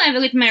let's go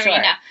with Marina.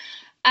 Sure.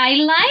 I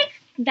like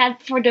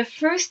that for the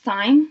first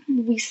time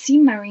we see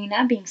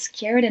Marina being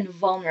scared and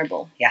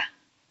vulnerable.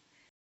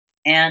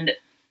 And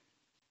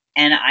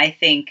I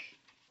think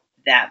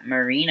that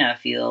Marina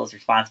feels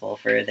responsible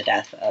for the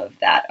death of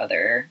that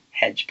other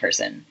hedge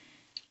person.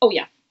 Oh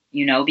yeah.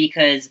 You know,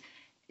 because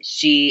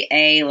she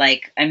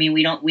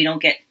we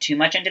don't get too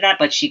much into that,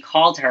 but she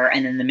called her,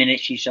 and then the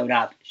minute she showed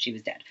up, she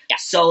was dead. Yeah.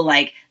 So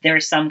like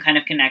there's some kind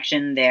of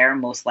connection there,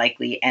 most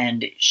likely,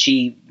 and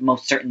she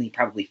most certainly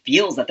probably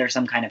feels that there's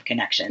some kind of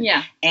connection.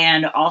 Yeah.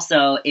 And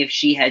also, if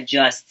she had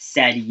just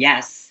said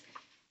yes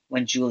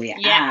when Julia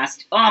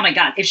asked, oh my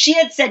God, if she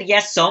had said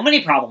yes, so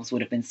many problems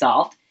would have been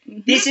solved.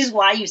 Mm-hmm. This is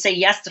why you say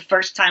yes the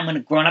first time when a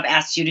grown-up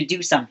asks you to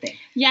do something.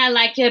 Yeah,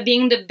 like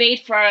being the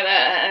bait for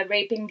a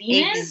raping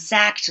demon.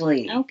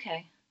 Exactly.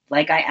 Okay.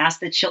 Like I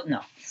asked the children.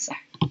 No, sorry,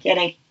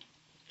 kidding.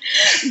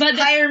 But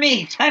Hire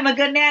me. I'm a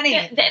good nanny.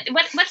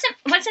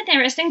 What's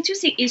interesting to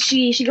see is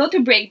she go to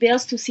Break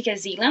Bills to seek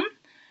asylum,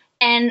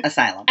 and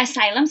asylum.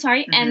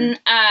 Sorry, Mhm. and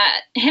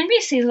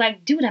Henry says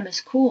like, dude, I'm a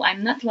school.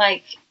 I'm not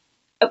like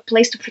a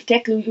place to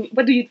protect you.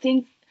 What do you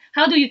think?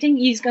 How do you think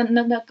he's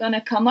not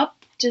gonna come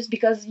up just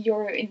because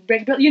you're in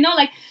Break Bill? You know,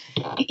 like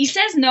he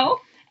says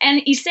no,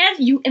 and he says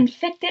you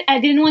infected. I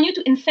didn't want you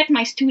to infect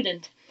my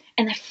student,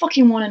 and I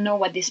fucking want to know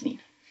what this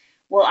means.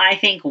 Well, I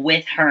think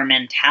with her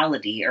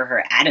mentality or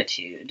her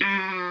attitude,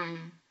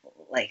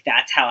 like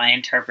that's how I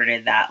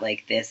interpreted that.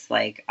 Like this,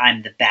 like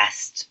I'm the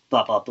best,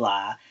 blah blah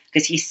blah.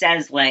 Because he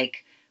says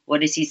like, what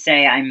does he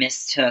say? I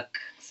mistook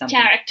something.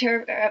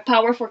 Character,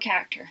 power for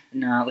character.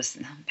 No, it was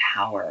not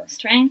power.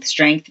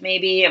 Strength,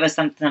 maybe. It was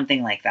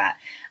something like that.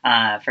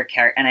 For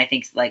character, and I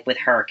think like with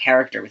her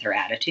character, with her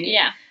attitude.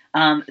 Yeah.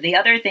 The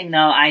other thing,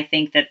 though, I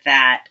think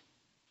that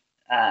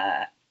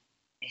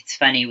it's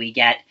funny we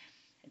get.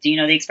 Do you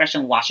know the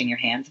expression "washing your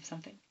hands" of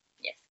something?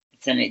 Yes.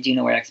 Do you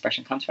know where that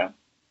expression comes from?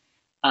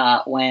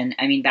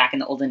 Back in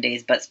the olden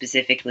days, but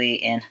specifically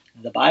in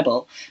the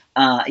Bible,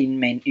 you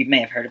may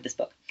have heard of this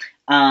book.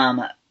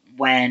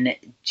 When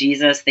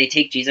they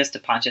take Jesus to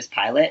Pontius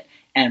Pilate,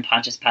 and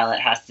Pontius Pilate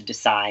has to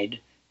decide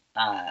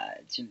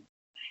I'm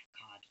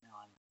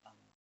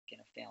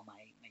gonna fail my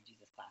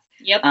Jesus class.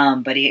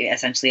 Yep. But he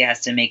essentially has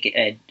to make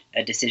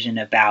a decision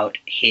about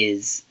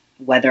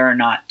whether or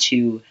not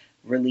to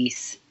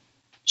release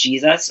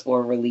Jesus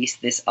or release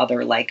this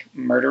other like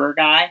murderer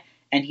guy.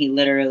 And he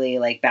literally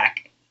like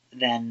back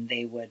then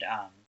they would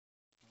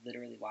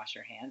literally wash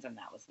your hands, and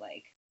that was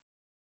like,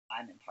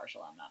 I'm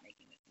impartial, I'm not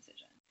making this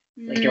decision.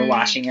 Like you're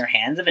washing your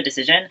hands of a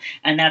decision,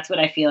 and that's what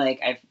I feel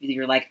like.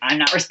 You're like, I'm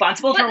not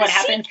responsible for what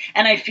happens,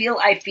 and I feel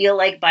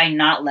like by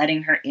not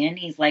letting her in,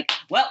 he's like,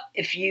 well,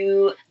 if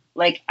you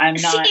like, I'm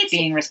not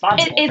being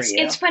responsible for you.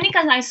 It's funny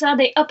because I saw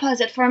the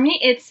opposite. For me,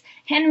 it's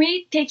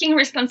Henry taking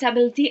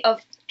responsibility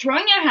of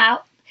throwing her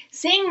out,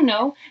 saying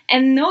no,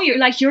 and no,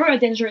 you're a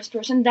dangerous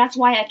person. That's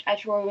why I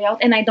throw you out,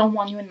 and I don't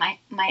want you in my.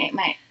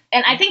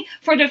 And I think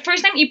for the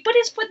first time, he put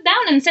his foot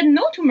down and said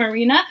no to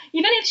Marina,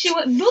 even if she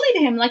bullied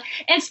him. Like,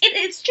 and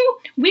it's true.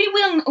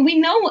 We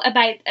know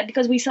about,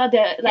 because we saw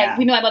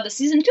we know about the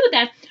season 2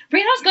 that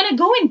Marina's gonna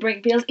go in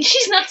Break Bills.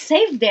 She's not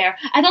safe there.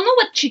 I don't know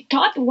what she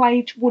thought why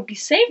it would be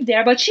safe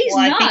there, but she's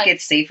not. I think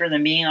it's safer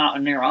than being out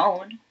on your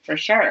own for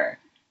sure.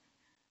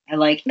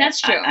 That's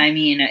true. I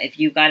mean, if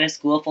you've got a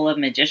school full of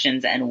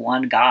magicians and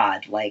one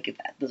god, like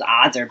those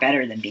odds are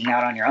better than being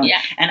out on your own. Yeah.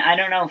 And I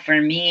don't know.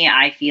 For me,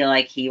 I feel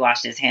like he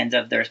washed his hands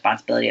of the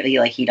responsibility.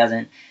 He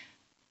doesn't.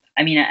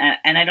 I mean,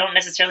 and I don't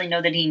necessarily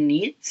know that he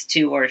needs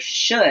to or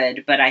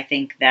should, but I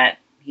think that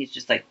he's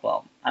just like,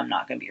 well, I'm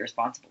not going to be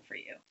responsible for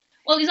you.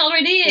 Well, he's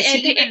already Is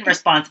he even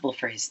responsible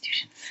for his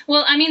students?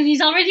 Well, I mean,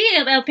 he's already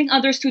helping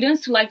other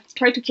students to like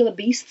try to kill a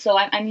beast. So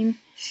I mean,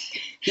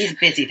 he's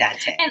busy that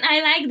day. And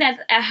I like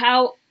that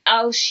how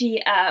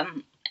she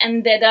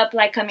ended up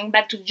like coming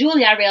back to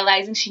Julia,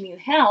 realizing she needed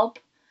help,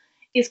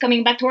 is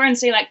coming back to her and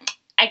say like,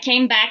 I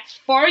came back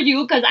for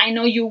you because I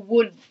know you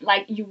would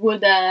what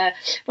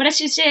does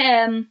she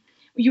say?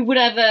 You would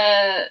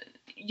have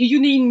you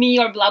need me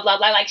or blah blah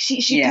blah. Like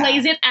she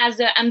plays it as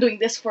I'm doing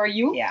this for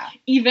you. Yeah.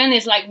 Even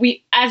it's like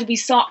we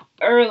saw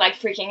her like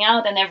freaking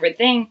out and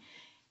everything.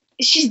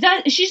 She's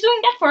doing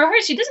that for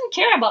her. She doesn't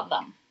care about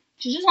them.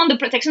 She just wants the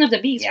protection of the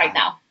beast right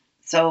now.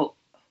 So,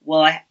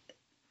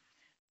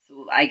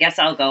 I guess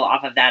I'll go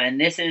off of that,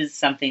 and this is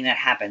something that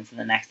happens in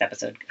the next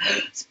episode.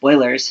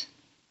 Spoilers.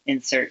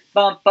 Insert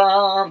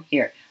bum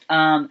here.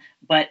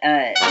 But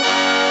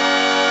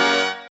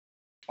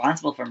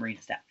responsible for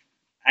Marina's death.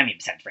 I mean,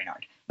 besides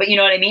Reynard. But you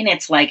know what I mean?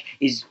 It's like,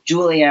 is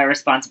Julia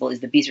responsible?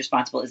 Is the beast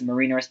responsible? Is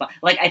Marina responsible?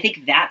 Like, I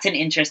think that's an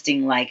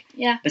interesting, like,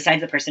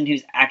 besides the person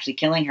who's actually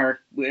killing her,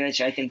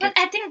 which I think... But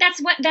I think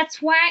that's why...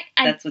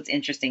 That's what's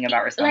interesting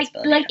about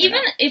responsibility. Like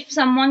even if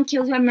someone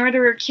kills you, a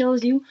murderer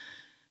kills you,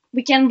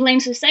 we can blame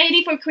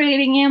society for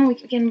creating him. We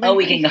can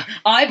blame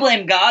I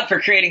blame God for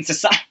creating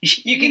society.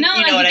 You know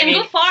what I mean?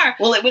 Go far.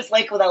 Well, it was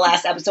like with the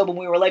last episode when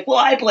we were like, well,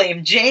 I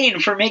blame Jane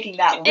for making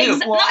that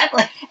loop.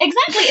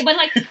 Exactly. But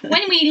like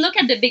when we look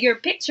at the bigger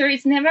picture,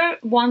 it's never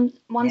one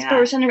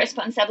person's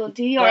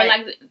responsibility or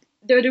like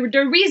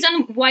the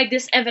reason why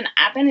this event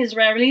happened is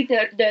rarely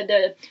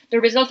the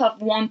result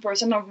of one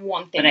person or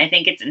one thing. But I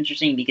think it's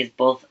interesting because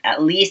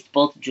at least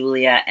both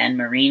Julia and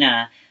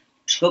Marina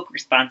took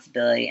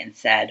responsibility and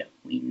said,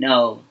 we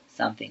know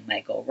something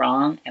might go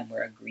wrong and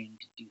we're agreeing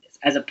to do this,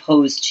 as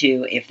opposed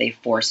to if they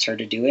forced her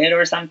to do it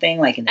or something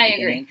like in the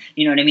beginning. Agree.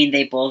 You know what I mean?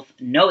 They both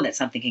know that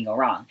something can go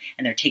wrong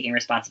and they're taking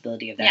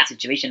responsibility of that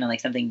situation, and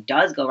like something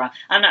does go wrong.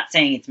 I'm not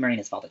saying it's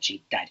Marina's fault that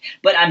she died,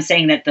 but I'm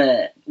saying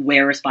that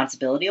where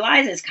responsibility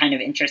lies is kind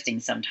of interesting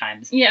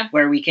sometimes. Yeah.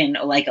 Where we can,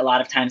 like, a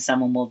lot of times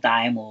someone will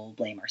die and we'll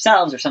blame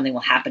ourselves, or something will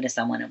happen to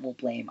someone and we'll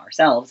blame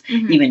ourselves,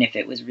 even if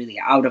it was really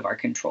out of our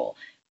control.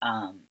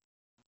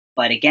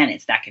 But again,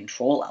 it's that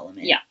control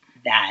element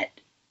that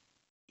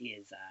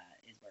is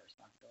where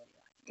responsibility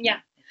lies. Yeah,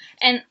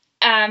 and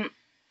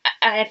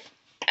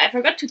I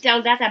forgot to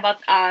tell that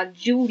about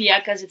Julia,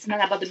 because it's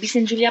not about the beast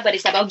and Julia, but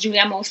it's about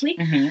Julia mostly.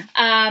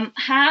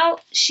 How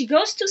she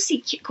goes to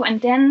see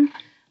Quentin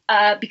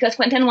because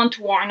Quentin wants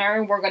to warn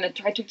her, we're gonna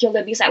try to kill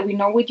the beast. We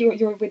know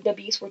you're with the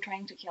beast. We're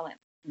trying to kill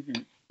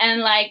him.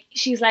 And like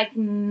she's like,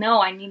 no,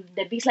 I need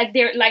the beast. Like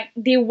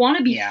they want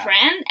to be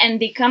friends, and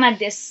they come at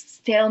this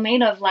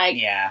stalemate of like,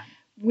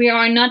 we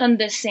are not on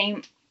the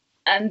same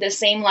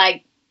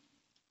like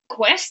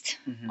quest,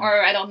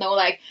 or I don't know,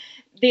 like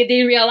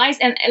they realize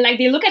and like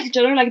they look at each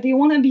other like they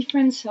want to be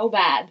friends so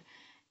bad.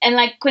 And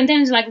like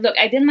Quentin is like, look,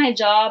 I did my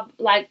job.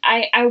 Like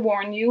I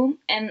warn you,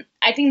 and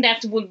I think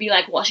that would be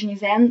like washing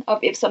his hand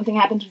of if something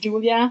happened to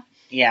Julia.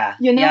 Yeah.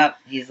 You know? Yep.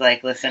 He's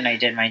like, listen, I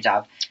did my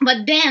job.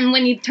 But then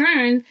when he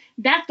turns,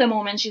 that's the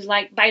moment she's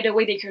like, by the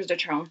way, they cursed the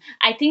throne.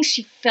 I think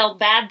she felt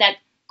bad that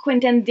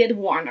Quentin did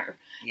warn her.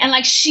 Yeah. And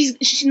like she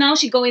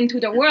go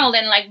into the world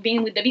and like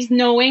being with the beast,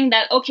 knowing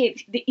that, okay,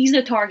 he's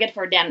the target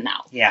for them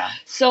now. Yeah.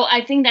 So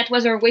I think that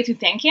was her way to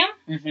thank him,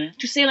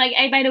 to say like,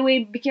 hey, by the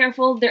way, be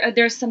careful.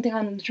 There's something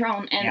on the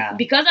throne, and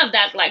because of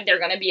that, like they're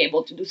gonna be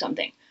able to do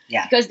something.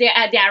 Yeah. Because they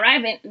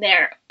arrive in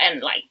there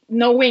and like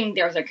knowing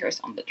there's a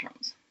curse on the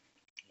thrones.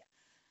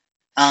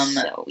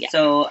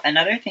 So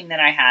another thing that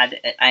I had,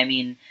 I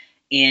mean,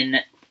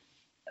 in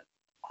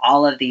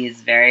all of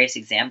these various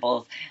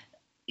examples,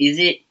 is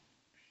it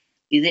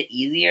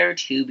easier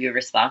to be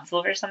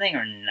responsible for something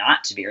or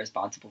not to be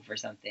responsible for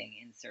something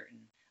in certain,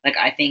 like,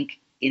 I think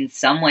in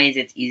some ways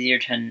it's easier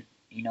to,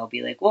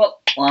 be like, well,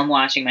 I'm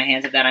washing my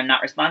hands of that. I'm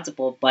not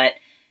responsible. But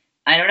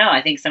I don't know.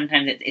 I think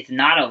sometimes it's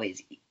not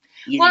always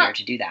easier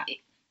to do that.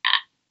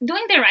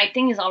 Doing the right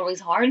thing is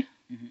always hard.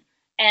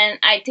 And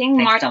I think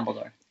Thanks,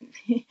 Dumbledore.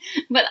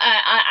 But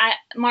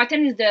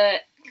Martin is the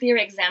clear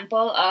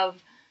example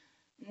of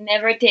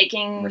never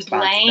taking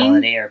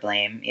responsibility or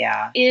blame.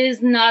 Yeah,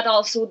 is not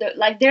also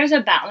there's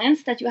a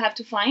balance that you have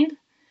to find.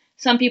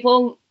 Some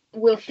people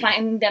will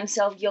find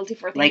themselves guilty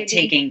for things like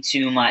taking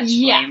too much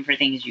blame for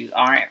things you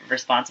aren't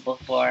responsible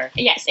for.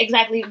 Yes,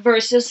 exactly.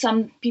 Versus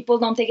some people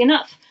don't take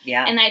enough.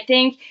 Yeah, and I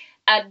think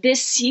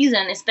this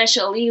season,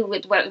 especially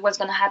with what's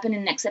going to happen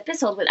in the next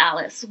episode with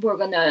Alice, we're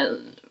going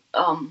to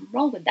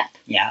roll with that.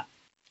 Yeah.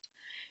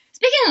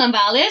 Speaking of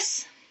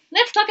Alice,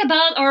 let's talk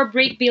about our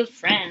break-build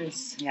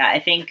friends. Yeah, I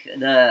think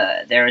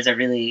there was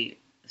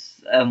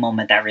a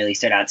moment that really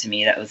stood out to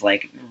me that was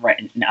like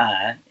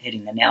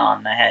hitting the nail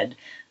on the head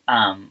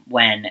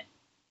when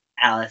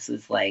Alice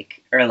was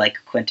like, or like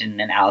Quentin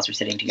and Alice were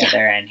sitting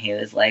together and he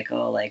was like,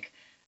 oh, like,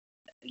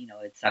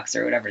 it sucks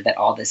or whatever that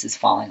all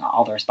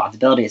the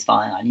responsibility is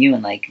falling on you,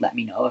 and like let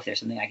me know if there's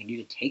something I can do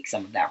to take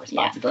some of that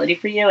responsibility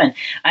for you. And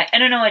I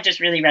don't know, it just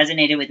really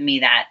resonated with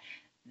me that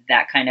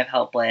kind of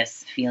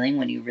helpless feeling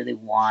when you really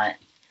want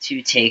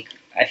to take.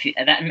 I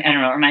don't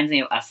know, it reminds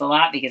me of us a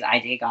lot because I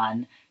take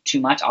on too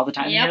much all the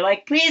time. Yep. And you're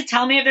like, please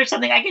tell me if there's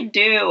something I can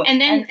do.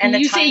 And then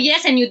you say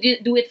yes and you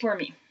do it for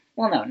me.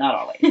 Well, no, not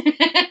always.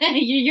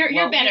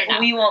 You're better now.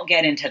 We won't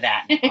get into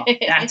that now.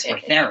 That's for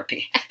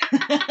therapy.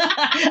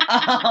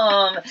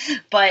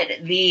 But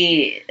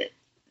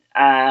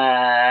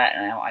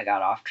I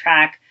got off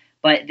track.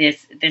 But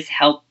this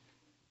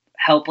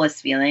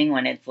helpless feeling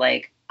when it's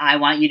like, I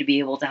want you to be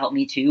able to help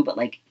me too, but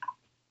like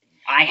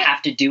I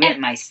have to do it.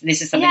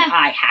 This is something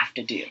I have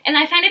to do. And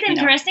I find it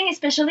interesting,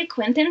 especially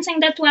Quentin saying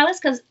that to Alice,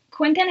 because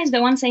Quentin is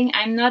the one saying,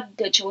 I'm not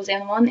the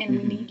chosen one, and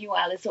we need you,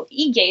 Alice. So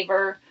he gave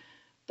her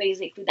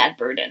basically that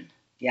burden.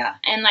 Yeah.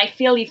 And I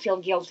feel you feel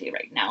guilty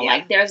right now. Yeah.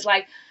 Like there's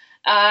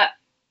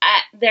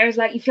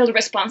like you feel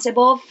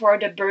responsible for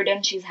the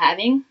burden she's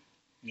having.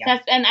 Yeah.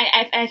 And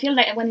I feel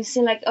like when you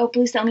say like, oh,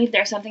 please tell me if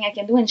there's something I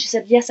can do, and she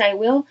said, yes, I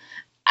will.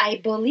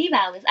 I believe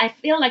Alice. I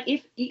feel like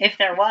if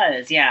there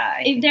was, yeah.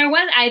 If there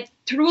was, I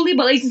truly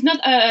believe. It's not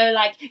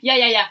like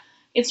yeah.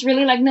 It's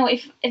really like, no,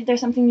 if there's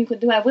something you could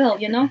do, I will,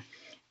 you know.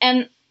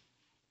 And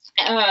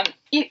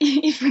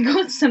if we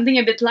go to something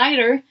a bit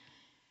lighter,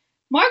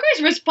 Margot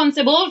is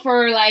responsible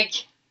for like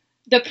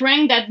the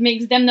prank that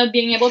makes them not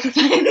being able to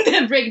find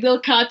the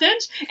Breakbill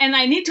cottage, and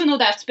I need to know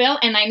that spell,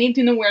 and I need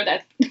to know where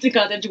the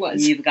cottage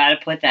was. You've got to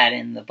put that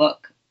in the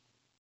book.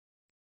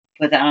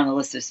 Put that on the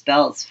list of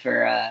spells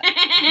for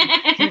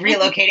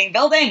relocating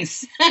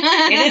buildings.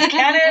 It is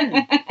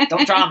canon.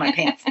 Don't draw on my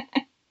pants.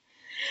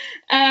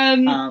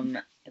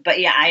 But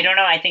yeah, I don't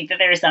know. I think that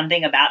there's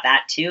something about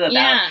that too,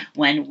 about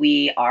when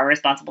we are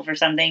responsible for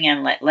something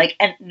and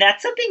and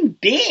that's something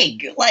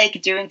big,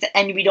 like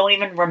and we don't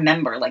even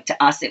remember. Like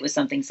to us, it was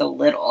something so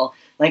little,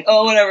 like,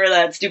 oh, whatever,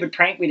 that stupid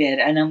prank we did,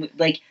 and then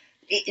like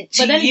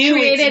to you,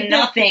 it's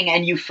nothing,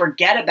 and you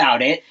forget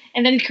about it,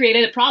 and then it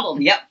created a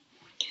problem. Yep.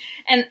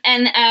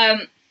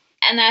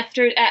 And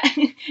after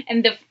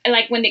and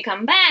when they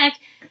come back,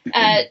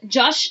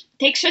 Josh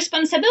takes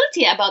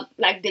responsibility about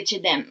like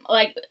ditching them,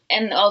 like,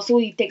 and also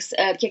he takes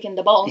a kick in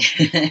the balls.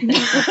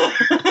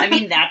 I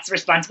mean, that's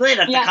responsibility.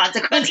 That's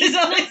the consequences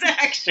of his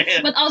action.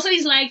 But also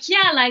he's like,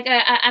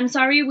 I'm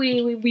sorry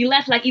we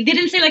left. Like he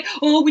didn't say like,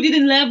 oh, we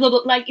didn't leave, blah,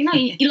 blah. Like, you know,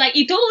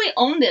 he totally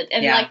owned it,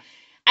 and like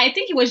I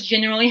think he was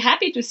genuinely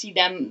happy to see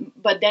them,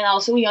 but then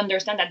also we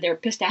understand that they're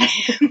pissed at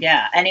him.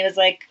 Yeah, and he was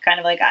like, kind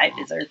of like, I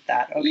deserve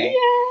that. Okay.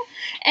 Yeah,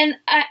 and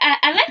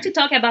I like to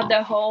talk about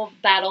the whole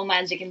battle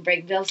magic in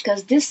Breakbills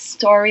because this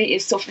story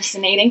is so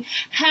fascinating.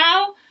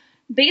 How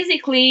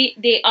basically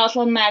they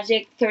outlawed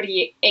magic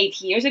 38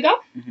 years ago,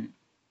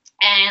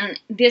 and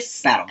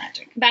this battle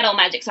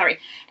magic. Sorry,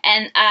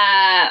 and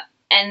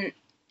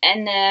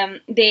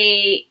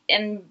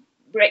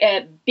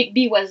Big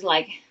B was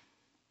like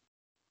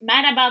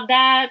mad about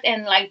that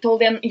and like told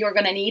them you're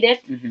gonna need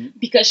it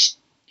because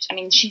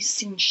she's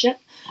seen shit.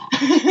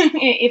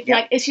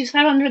 If she's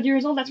 500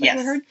 years old, that's what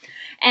you heard.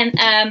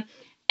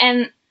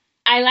 And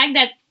I like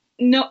that.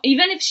 No,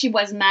 even if she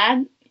was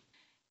mad,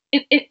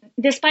 it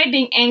despite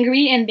being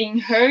angry and being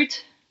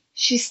hurt,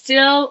 she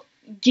still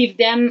give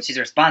them. She's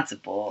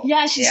responsible.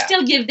 Yeah, she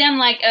still give them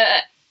like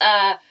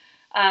a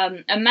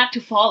map to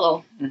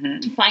follow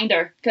to find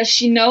her, because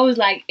she knows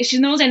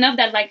enough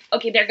that like,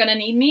 okay, they're gonna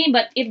need me,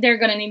 but if they're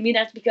gonna need me,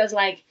 that's because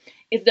like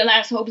it's the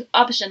last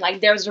option. Like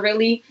there's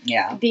really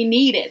they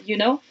need it, you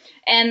know.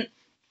 And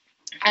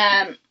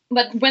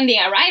but when they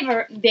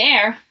arrive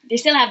there, they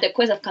still have the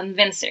quest of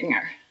convincing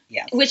her.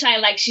 Yes. Which I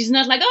like. She's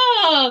not like,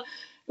 oh,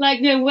 like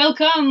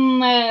welcome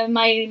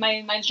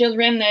my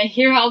children,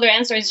 hear all their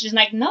answers. She's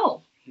like,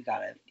 no, you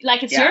got it.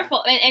 Like it's your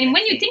fault. And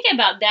when you think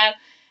about that,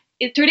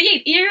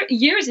 38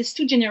 years is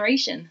 2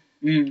 generations.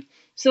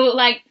 So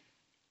like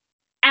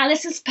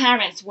Alice's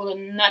parents will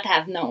not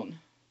have known.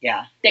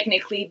 Yeah.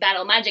 Technically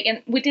battle magic,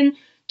 and within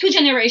 2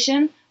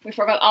 generations we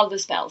forgot all the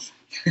spells.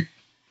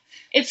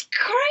 It's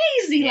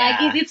crazy. Yeah.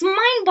 Like it's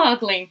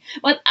mind-boggling.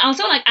 But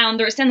also like I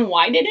understand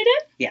why they did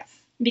it. Yes.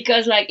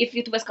 Because like if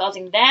it was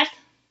causing death,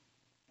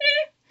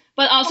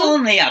 but also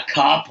only a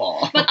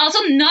couple. But also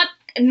not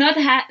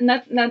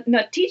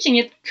teaching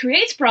it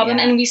creates problem,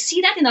 and we see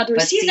that in other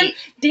seasons.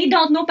 They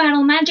don't know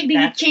battle magic. They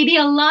need KD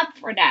a lot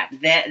for that.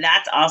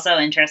 That's also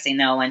interesting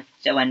though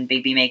when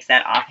Big B makes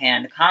that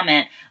offhand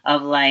comment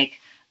of like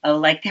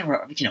there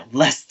were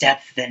less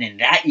deaths than in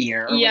that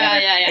year. Or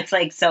whatever. It's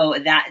like, so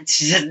that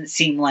doesn't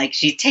seem like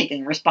she's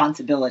taking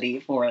responsibility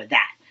for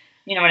that.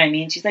 You know what I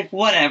mean? She's like,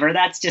 whatever,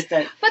 that's just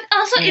a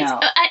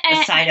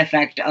side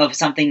effect of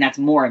something that's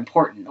more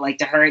important. Like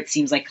to her, it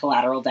seems like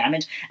collateral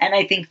damage. And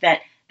I think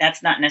that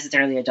that's not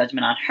necessarily a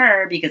judgment on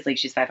her because like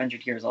she's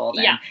 500 years old.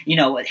 And,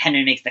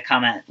 Henry makes the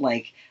comment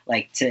like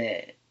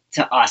to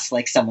us,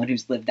 like someone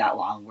who's lived that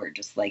long, we're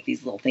just like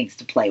these little things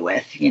to play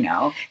with, you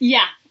know?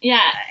 Yeah.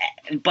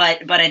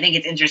 But I think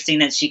it's interesting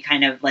that she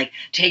kind of like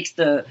takes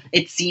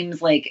it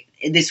seems like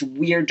this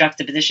weird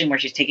juxtaposition where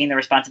she's taking the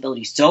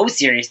responsibility so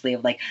seriously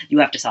of like, you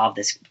have to solve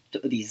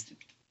these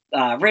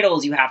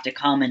riddles, you have to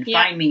come and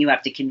find me, you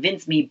have to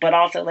convince me, but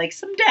also like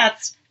some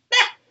deaths.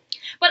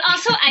 But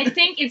also I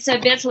think it's a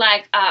bit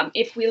like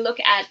if we look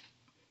at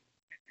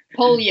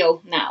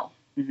polio now.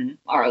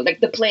 Or like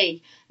the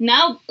plague.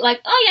 Now,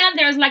 like, oh yeah,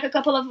 there's like a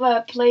couple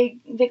of plague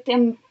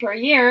victims per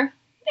year.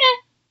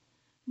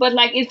 But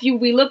like if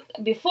we look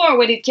before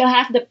when it killed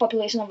half the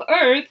population of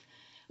Earth,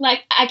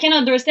 like I can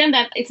understand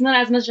that it's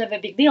not as much of a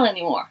big deal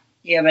anymore.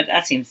 Yeah, but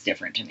that seems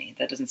different to me.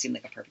 That doesn't seem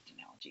like a perfect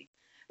analogy.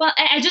 Well,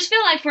 I just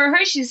feel like for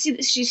her, she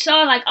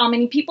saw like how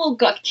many people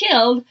got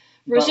killed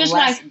versus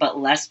but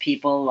less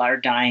people are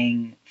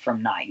dying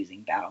from not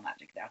using battle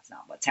magic. That's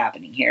not what's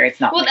happening here. It's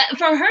not. Well,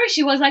 for her,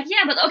 she was like,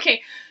 yeah, but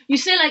okay, you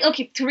say like,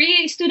 okay,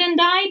 3 students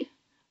died,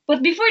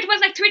 But before it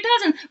was like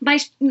 3,000. By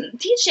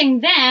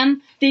teaching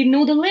them, they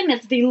know the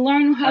limits. They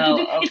learn how to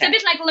do. Okay. It's a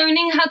bit like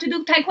learning how to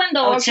do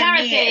taekwondo or to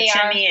karate.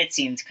 To me, it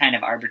seems kind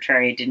of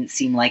arbitrary. It didn't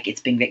seem like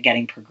it's been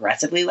getting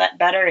progressively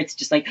better. It's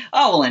just like,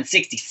 oh, well, in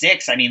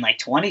 66, I mean, like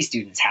 20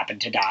 students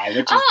happened to die.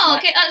 Which is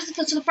okay.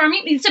 So for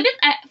me, it's a bit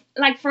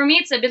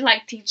it's a bit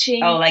like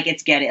teaching. Oh, like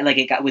was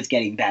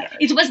getting better.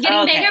 It was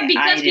getting better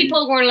because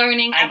people were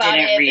learning about it. I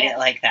didn't read it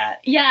like that.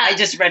 Yeah. I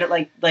just read it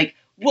like.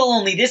 Well,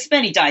 only this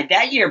many died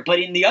that year, but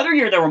in the other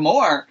year there were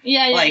more.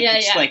 Yeah.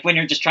 Like when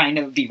you're just trying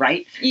to be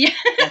right. Yeah.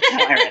 That's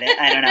how I read it.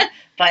 I don't know.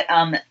 But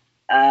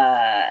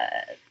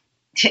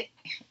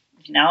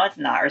no, it's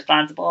not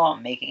responsible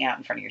making out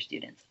in front of your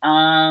students.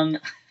 Why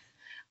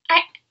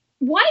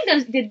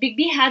did Big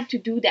B had to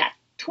do that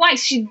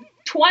twice? She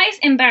twice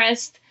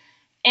embarrassed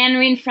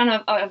Henry in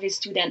front of his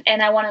student,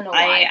 and I want to know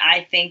why.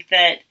 I think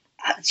that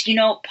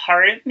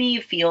part of me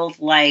feels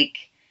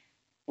like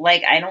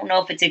I don't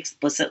know if it's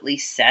explicitly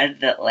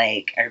said that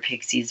like are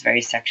pixies very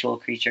sexual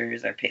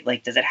creatures or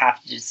like does it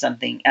have to do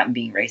something? I'm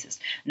being racist.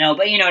 No,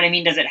 but you know what I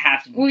mean. Does it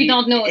have to? We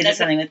don't know. Is it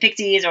something with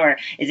pixies or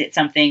is it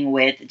something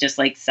with just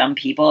like some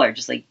people are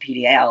just like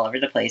PDA all over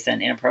the place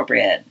and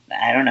inappropriate?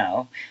 I don't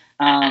know.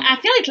 I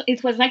feel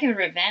it was like a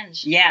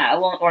revenge. Yeah,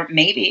 well, or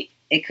maybe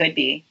it could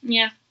be.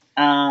 Yeah.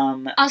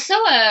 Also,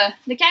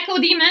 the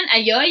Cacodemon,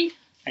 Ayoy.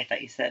 I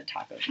thought you said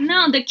taco.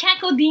 No, the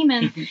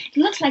Cacodemon.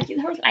 It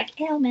hurts like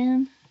hell,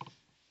 man.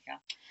 Yeah.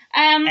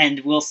 And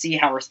we'll see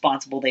how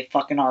responsible they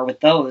fucking are with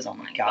those. Oh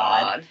my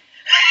god.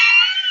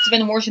 It's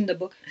been worse in the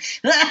book.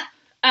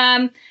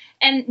 And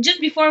just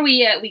before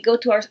we go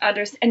to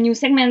a new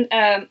segment,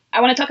 I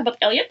want to talk about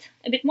Elliot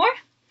a bit more.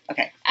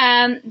 Okay.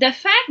 The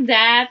fact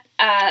that,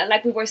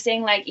 like we were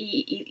saying, like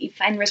he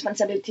find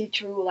responsibility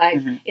through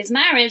like his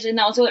marriage, and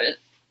also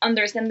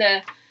understand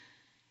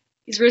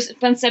his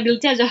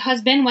responsibility as a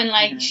husband when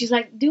like she's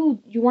like, dude,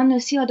 you want to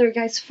see other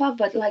guys fuck,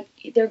 but like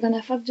they're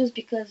gonna fuck just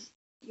because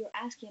you're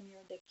asking, you're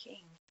the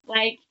king,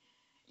 like,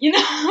 you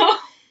know.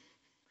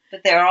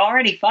 But they're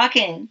already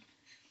fucking.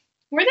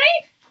 Were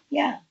they?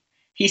 Yeah.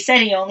 He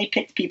said he only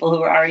picked people who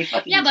were already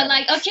fucking. Yeah, but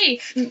like, okay,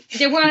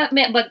 they were,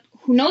 but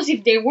who knows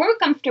if they were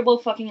comfortable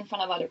fucking in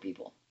front of other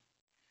people?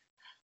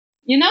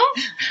 You know,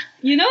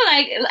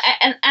 like,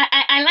 and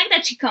I like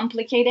that she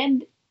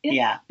complicated it.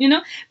 Yeah. You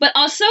know, but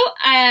also,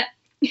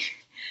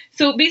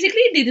 so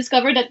basically they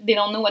discovered that they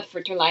don't know what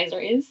fertilizer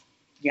is.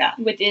 Yeah.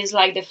 Which is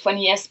like the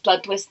funniest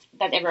plot twist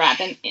that ever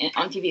happened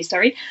on TV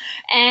story,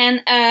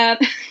 and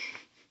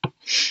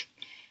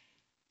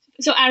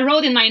so I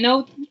wrote in my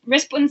note,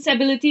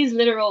 responsibility is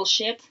literal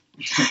shit.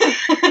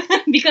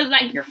 Because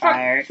like you're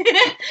fired.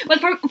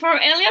 But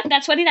for Elliot,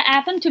 that's what it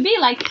happened to be.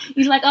 Like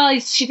he's like, oh,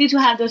 it's shitty to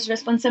have this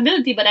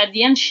responsibility, but at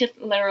the end, shit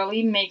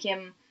literally make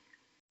him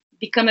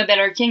become a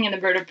better king and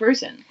a better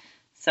person.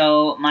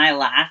 So my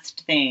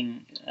last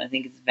thing I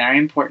think is very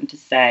important to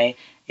say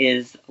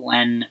is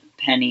when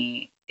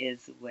Penny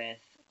is with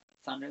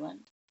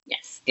Sunderland.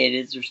 Yes, it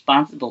is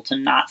responsible to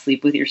not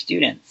sleep with your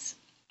students.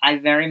 I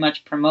very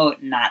much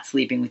promote not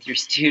sleeping with your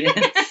students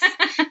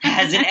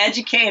as an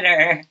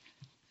educator.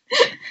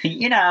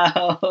 You know,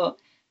 ta-da!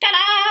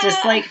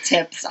 Just like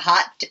tips,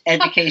 hot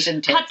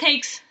education tips. Hot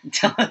takes.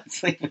 Don't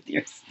sleep with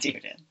your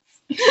students,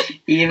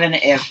 even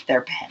if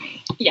they're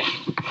Penny. Yeah.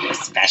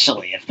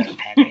 Especially if they're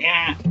Penny.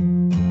 Yeah.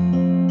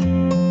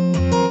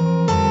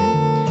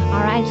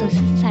 Alright, so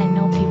since I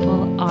know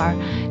people are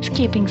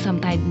skipping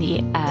sometimes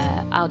the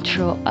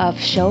outro of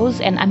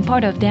shows, and I'm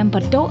part of them,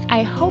 but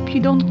I hope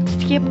you don't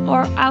skip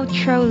our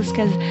outros,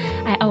 because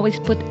I always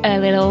put a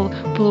little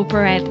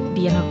blooper at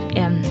the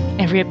end of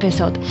every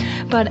episode.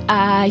 But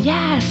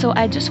so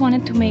I just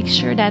wanted to make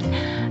sure that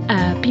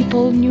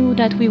people knew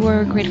that we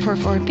were grateful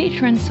for our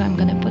patrons, so I'm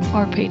gonna put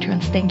our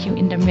patrons thank you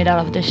in the middle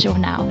of the show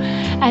now.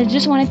 I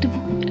just wanted to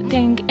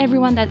thank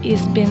everyone that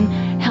has been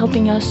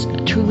helping us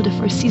through the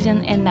first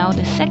season and now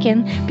the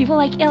second. People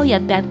like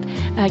Elliot that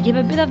give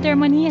a bit of their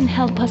money and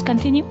help us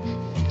continue.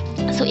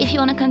 So if you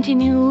want to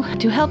continue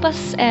to help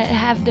us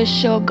have the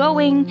show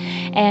going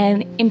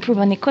and improve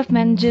on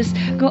equipment, just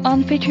go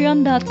on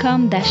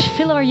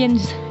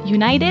patreon.com/Philorians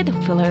United,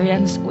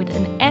 Philorians with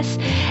an S,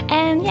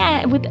 and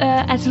yeah, with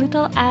as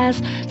little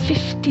as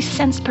 50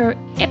 cents per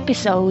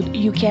episode,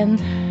 you can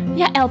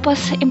help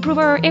us improve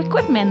our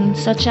equipment,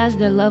 such as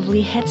the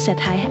lovely headset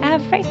I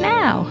have right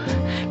now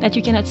that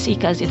you cannot see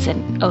because it's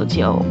an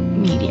audio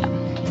medium.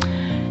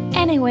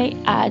 Anyway,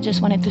 I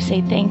just wanted to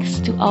say thanks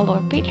to all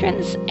our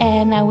patrons,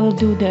 and I will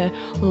do the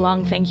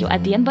long thank you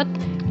at the end, but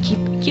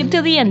keep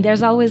to the end.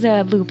 There's always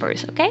a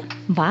bloopers, okay?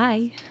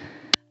 Bye.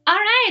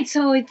 Alright,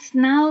 so it's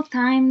now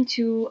time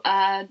to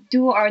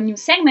do our new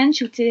segment,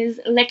 which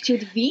is Lectio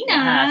Divina.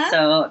 Yeah,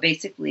 so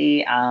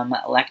basically,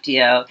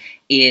 Lectio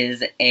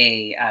is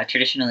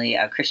traditionally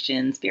a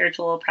Christian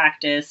spiritual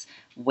practice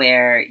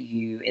where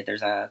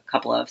there's a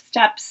couple of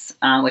steps,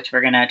 which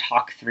we're going to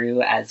talk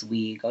through as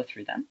we go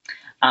through them.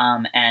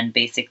 And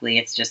basically,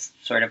 it's just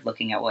sort of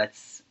looking at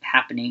what's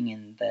happening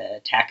in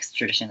the text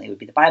traditionally would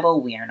be the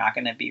Bible. We are not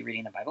going to be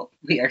reading the Bible.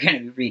 We are going to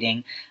be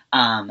reading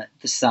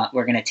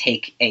we're going to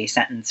take a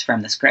sentence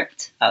from the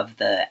script of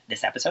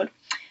this episode,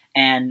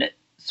 and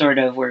sort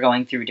of we're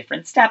going through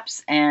different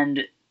steps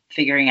and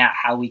figuring out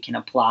how we can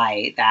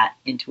apply that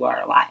into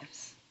our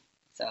lives.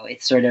 So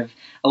it's sort of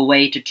a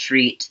way to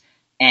treat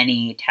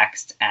any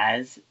text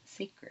as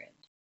sacred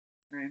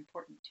or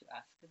important to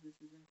us, because this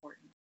is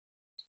important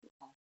to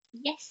us.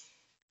 Yes.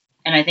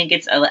 And I think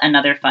it's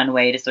another fun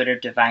way to sort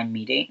of divine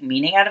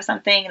meaning out of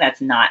something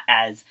that's not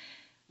as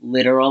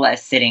literal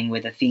as sitting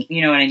with a theme.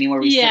 You know what I mean?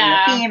 Where we sit with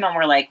a theme and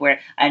we're like,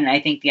 and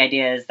I think the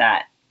idea is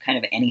that kind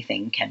of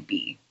anything can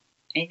be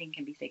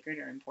sacred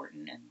or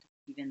important, and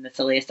even the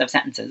silliest of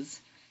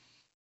sentences.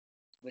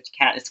 Which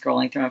Kat is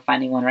scrolling through and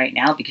finding one right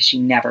now because she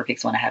never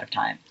picks one ahead of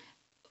time.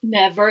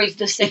 Never is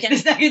the second.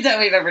 It's the second time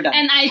we've ever done.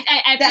 And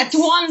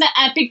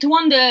I picked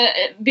one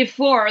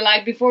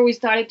before we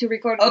started to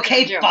record.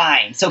 Okay,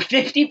 fine. So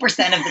 50%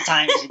 of the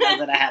time she does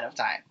it ahead of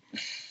time.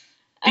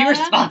 Be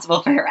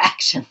responsible for your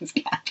actions,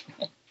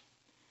 Catherine.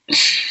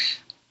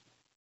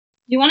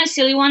 You want a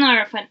silly one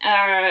or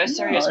a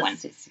serious one? I like when we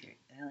do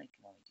serious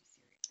ones.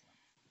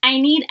 I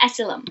need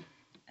asylum.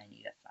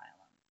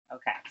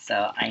 Okay,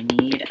 so I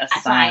need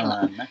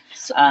asylum.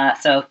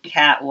 So,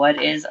 Kat,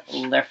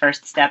 the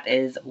first step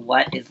is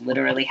what is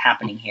literally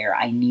happening here?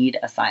 I need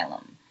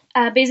asylum.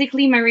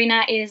 Basically,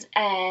 Marina is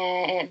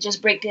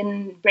just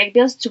breaking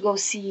bills to go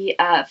see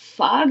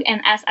Fog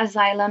and ask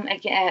asylum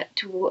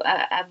to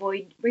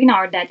avoid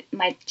Reynard that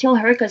might kill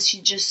her because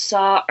she just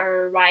saw a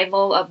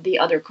rival of the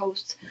other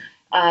coast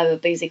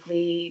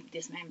basically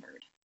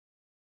dismembered.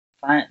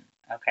 Fun.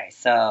 Okay,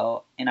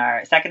 so in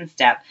our second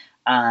step,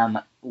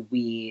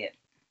 we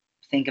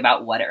think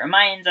about what it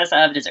reminds us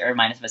of. Does it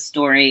remind us of a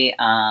story?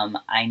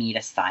 I need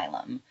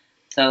asylum.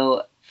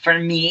 So for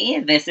me,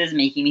 this is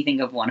making me think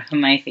of one of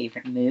my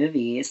favorite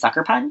movies,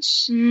 Sucker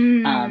Punch,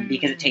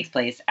 because it takes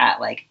place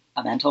at like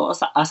a mental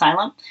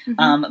asylum.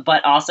 Mm-hmm.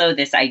 But also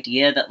this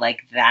idea that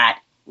like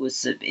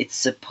it's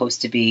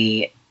supposed to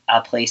be a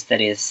place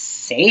that is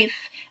safe,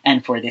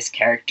 and for this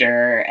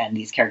character and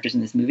these characters in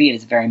this movie, it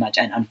is very much,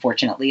 and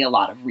unfortunately a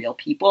lot of real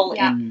people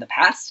in the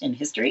past, in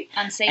history,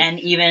 unsafe,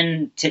 and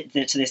even to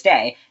this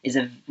day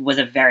was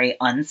a very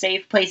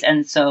unsafe place.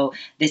 And so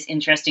this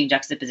interesting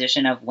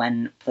juxtaposition of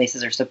when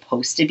places are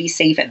supposed to be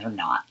safe and they're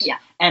not,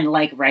 and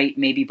like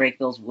maybe break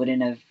bills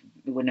wouldn't have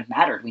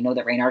mattered. We know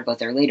that Reynard goes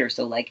there later,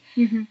 so like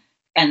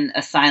and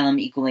asylum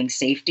equaling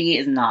safety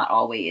is not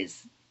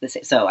always.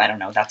 So I don't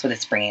know. That's what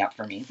it's bringing up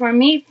for me. For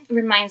me, it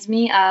reminds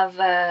me of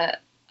Notre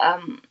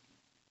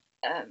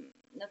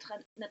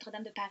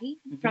Dame de Paris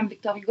from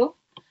Victor Hugo.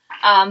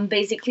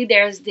 Basically,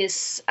 there's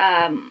this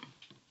how to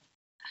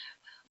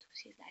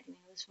say that in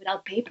English,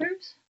 without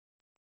papers.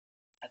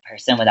 A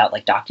person without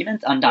like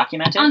documents,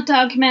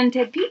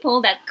 undocumented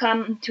people that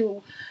come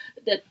to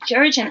the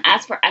church and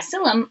ask for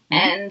asylum,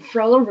 and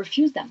Frollo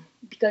refused them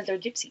because they're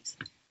gypsies.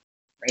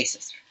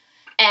 Racist.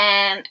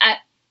 And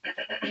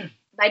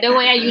by the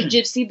way, I use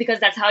gypsy because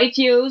that's how it's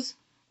used.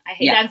 I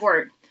hate that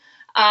word.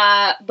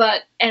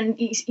 And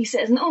he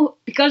says, no,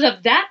 because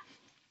of that,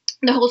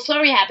 the whole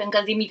story happened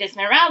because they meet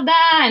Esmeralda,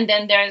 and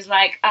then there's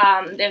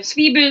there's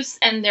Phoebus,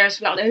 and there's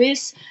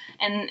Valdez,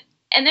 and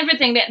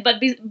everything. But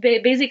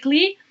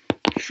basically,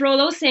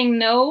 Frollo saying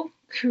no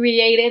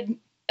created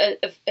a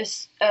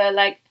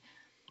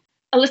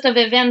list of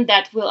events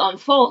that will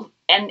unfold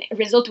and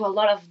result to a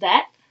lot of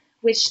that,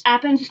 which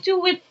happens too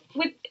with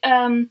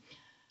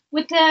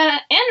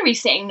Henry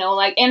saying no,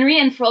 like Henry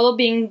and Frollo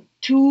being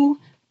two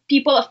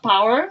people of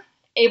power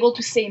able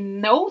to say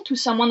no to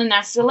someone in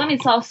asylum.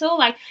 It's also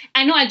like,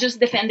 I know I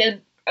just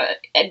defended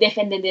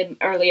him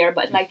earlier,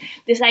 but like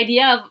this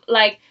idea of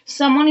like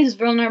someone is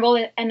vulnerable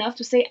enough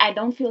to say, I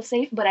don't feel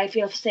safe, but I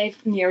feel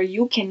safe near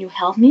you. Can you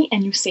help me?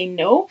 And you say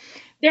no.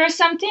 There's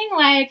something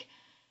like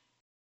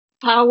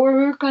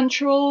power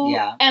control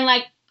and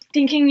like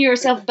thinking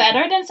yourself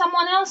better than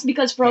someone else,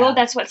 because Frollo,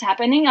 that's what's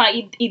happening.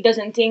 He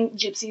doesn't think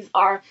gypsies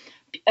are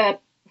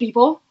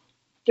people.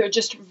 They're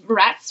just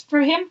rats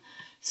for him.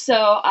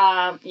 So,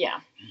 that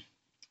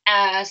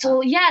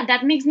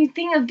makes me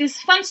think of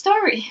this fun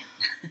story.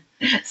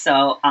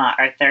 So,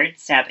 our third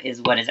step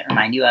is, what does it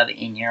remind you of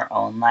in your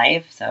own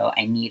life? So,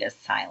 I need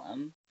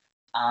asylum.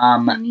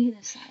 I need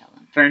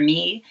asylum. For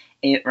me,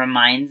 it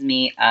reminds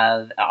me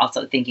of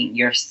also thinking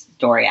your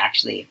story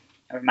actually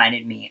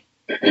reminded me.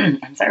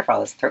 I'm sorry for all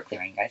this throat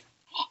clearing, guys.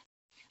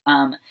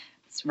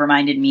 It's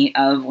reminded me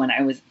of when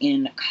I was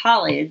in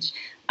college.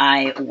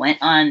 I went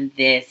on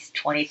this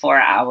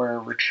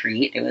 24-hour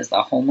retreat. It was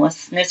a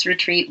homelessness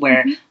retreat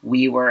where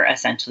we were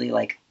essentially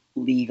like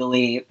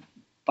legally,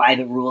 by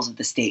the rules of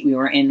the state we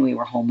were in, we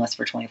were homeless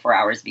for 24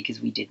 hours because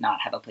we did not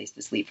have a place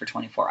to sleep for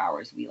 24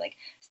 hours. We like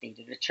stayed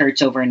at a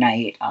church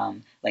overnight.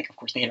 Of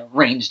course they had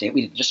arranged it.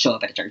 We didn't just show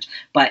up at a church,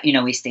 but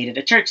we stayed at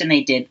a church, and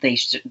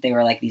they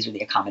were like, these are the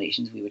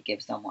accommodations we would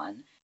give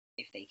someone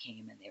if they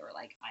came and they were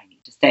like, I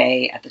need to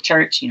stay at the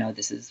church.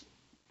 This is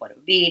what it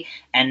would be.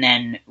 And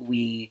then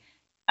we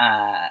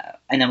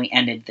then we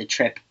ended the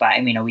trip by,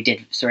 we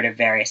did sort of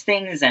various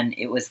things, and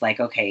it was like,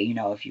 okay,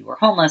 if you were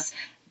homeless,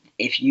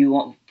 if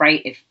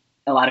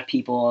a lot of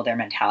people, their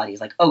mentality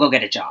is like, oh, go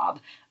get a job.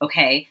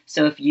 Okay,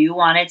 so if you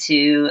wanted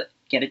to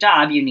get a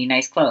job, you need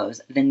nice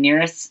clothes.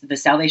 The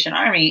Salvation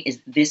Army is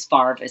this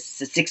far,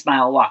 it's a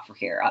 6-mile walk from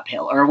here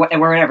uphill or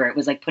whatever. It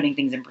was like putting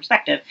things in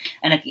perspective.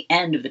 And at the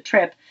end of the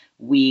trip,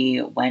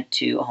 we went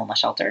to a homeless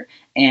shelter,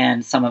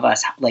 and some of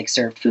us like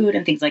served food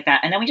and things like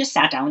that. And then we just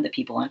sat down with the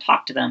people and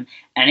talked to them.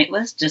 And it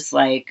was just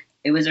like,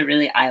 it was a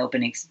really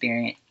eye-opening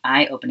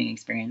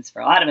experience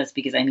for a lot of us,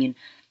 because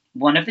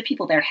one of the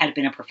people there had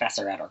been a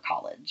professor at our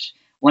college.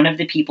 One of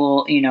the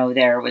people,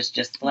 there was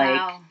just like,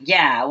 Wow.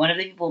 yeah, one of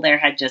the people there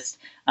had just,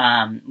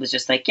 was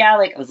just like, yeah,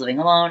 like I was living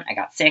alone. I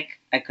got sick.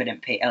 I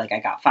couldn't pay, like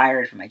I got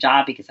fired from my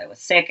job because I was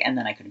sick, and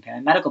then I couldn't pay my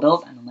medical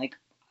bills. And I'm like,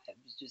 I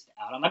was just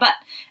out on my butt.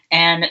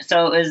 And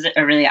so it was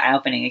a really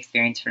eye-opening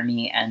experience for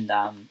me. And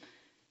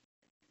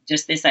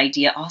just this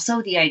idea,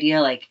 also the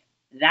idea, like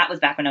that was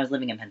back when I was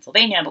living in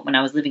Pennsylvania, but when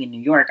I was living in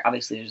New York,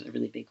 obviously there's a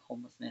really big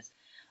homelessness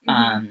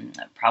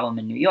problem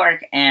in New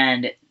York,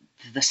 and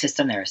the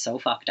system there is so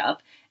fucked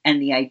up. And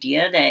the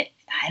idea that,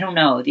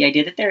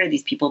 there are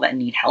these people that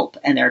need help,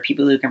 and there are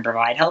people who can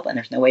provide help, and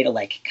there's no way to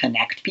like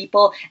connect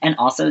people. And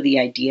also the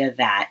idea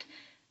that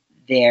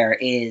there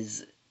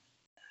is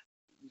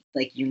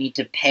like, you need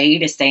to pay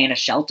to stay in a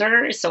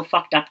shelter is so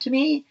fucked up to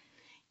me.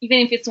 Even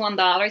if it's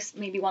 $1,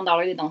 maybe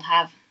 $1 they don't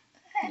have.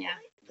 Yeah.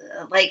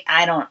 Like,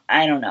 I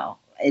don't know.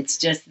 It's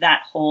just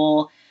that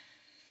whole,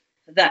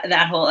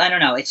 I don't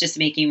know. It's just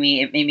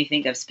it made me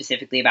think of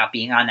specifically about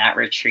being on that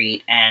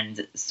retreat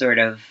and sort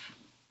of,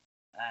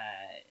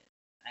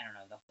 I don't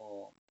know, that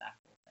whole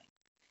thing.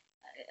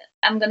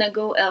 I'm gonna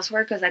go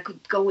elsewhere because I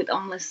could go with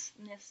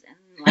homelessness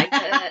and like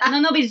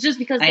no, but it's just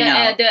because I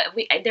know.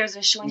 There's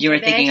a show in You were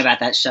Quebec. thinking about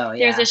that show,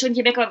 yeah. There's a show in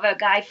Quebec of a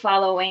guy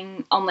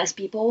following homeless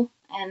people,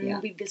 and Yeah.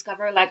 we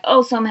discovered like,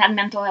 some had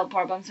mental health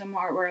problems, some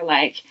were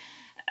like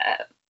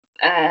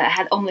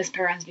had homeless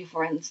parents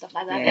before and stuff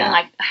like that, Yeah. and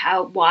like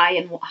why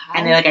and how.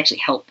 And they like actually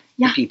help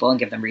Yeah. the people and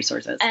give them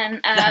resources.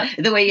 And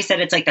the way you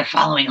said it's like they're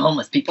following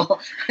homeless people.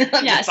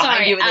 I'm yeah, just behind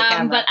sorry, you with the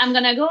camera. but I'm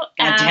gonna go.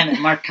 God damn it,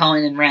 Mark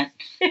Cohen and Rent.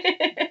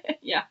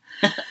 Yeah.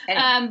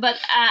 Anyway. But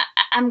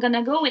I'm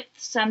gonna go with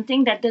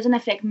something that doesn't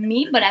affect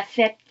me, but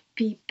affect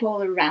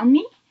people around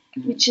me,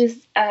 Mhm. which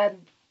is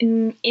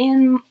in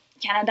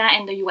Canada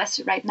and the U.S.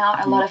 right now.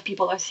 A lot of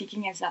people are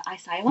seeking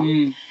asylum,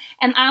 Mm.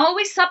 and I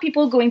always saw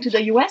people going to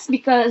the U.S.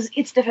 because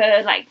it's the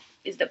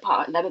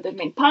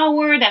main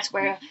power. That's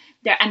where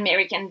their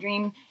American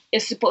dream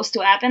is supposed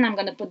to happen. I'm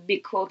gonna put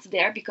big quotes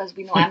there because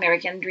we know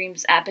American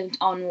dreams happen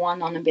on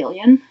 1 on a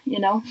billion,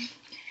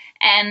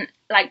 And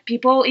like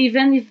people,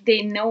 even if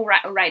they know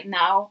right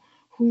now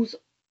who's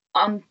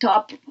on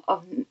top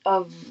of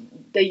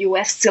the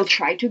U.S., still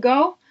try to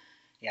go.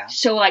 Yeah.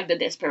 Show like the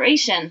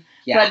desperation.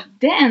 Yeah. But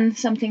then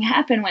something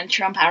happened when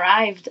Trump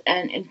arrived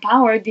and in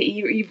power.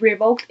 He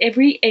revoked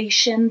every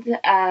Asian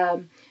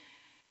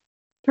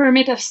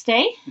permit of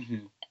stay.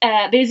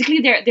 Mhm. Basically,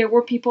 there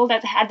were people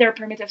that had their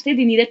permit of stay.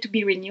 They needed to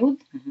be renewed,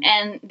 Mhm.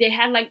 and they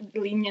had like the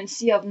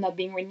leniency of not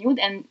being renewed.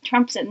 And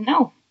Trump said,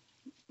 "No,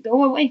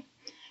 go away."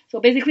 So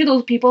basically,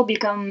 those people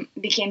became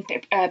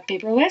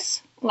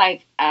paperless,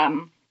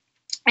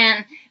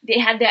 and they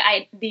had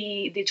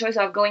the choice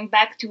of going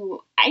back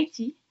to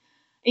Haiti,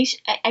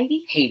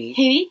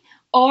 Haiti.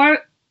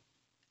 or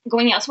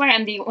going elsewhere.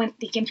 And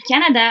they came to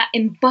Canada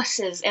in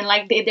buses, and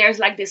like there's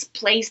like this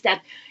place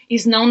that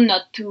is known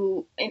at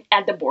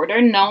the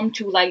border, known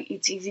to like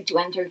it's easy to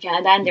enter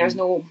Canada, and there's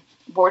no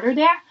border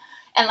there.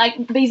 And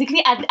like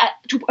basically at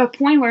to a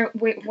point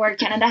where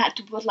Canada had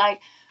to put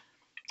like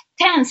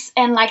tents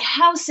and like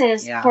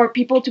houses Yeah. for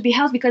people to be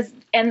housed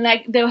and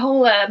like the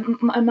whole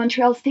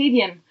Montreal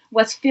stadium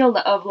was filled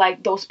of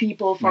like those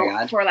people Oh my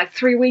God. for like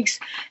 3 weeks,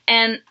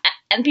 and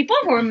people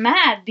were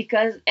mad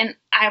because, and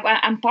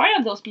I'm part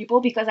of those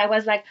people because I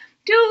was like,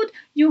 dude,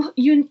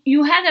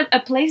 you had a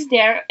place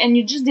there and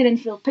you just didn't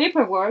fill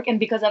paperwork, and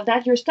because of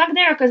that you're stuck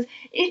there. Because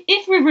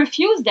if we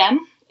refuse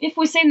them, if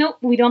we say no,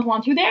 we don't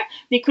want you there,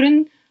 they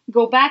couldn't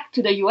go back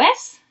to the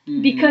U.S.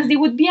 because they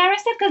would be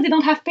arrested because they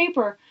don't have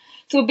paper.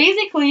 So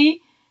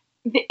basically,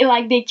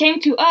 they came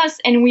to us,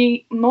 and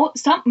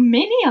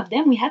many of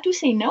them we had to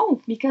say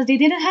no because they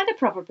didn't have the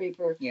proper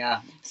paper.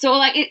 Yeah. So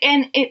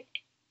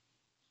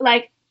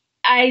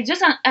I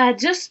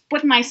just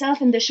put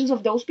myself in the shoes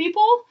of those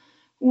people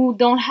who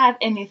don't have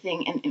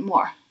anything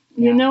anymore.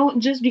 Yeah.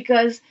 Just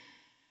because.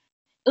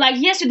 Like,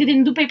 yes, you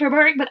didn't do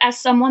paperwork, but as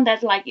someone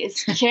that like is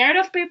scared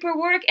of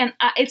paperwork, and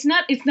it's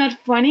not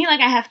funny. Like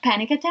I have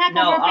panic attack.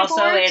 No, over also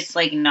paperwork. it's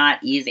like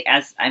not easy.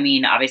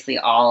 Obviously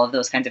all of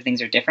those kinds of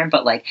things are different,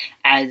 but like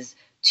as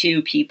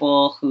two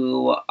people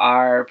who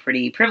are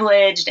pretty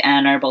privileged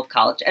and are both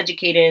college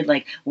educated,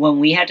 like when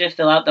we had to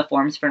fill out the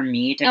forms for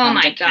me to come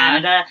my to God.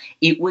 Canada,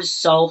 it was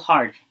so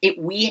hard.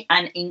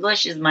 And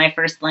English is my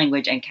first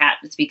language, and Kat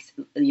speaks,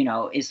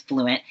 is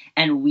fluent,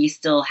 and we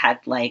still had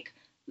like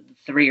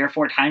 3 or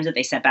 4 times that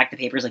they sent back the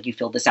papers like, you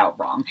filled this out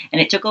wrong. And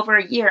it took over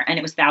a year, and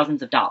it was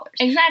thousands of dollars.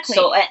 Exactly.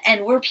 So,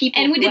 and we're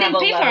people and we who didn't have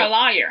pay for a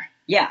lawyer.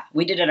 Yeah,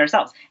 we did it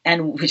ourselves,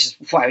 and which is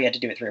why we had to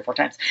do it 3 or 4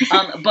 times.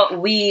 But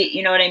we,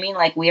 you know what I mean?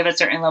 Like, we have a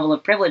certain level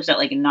of privilege that,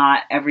 like,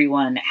 not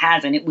everyone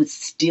has, and it was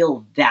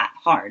still that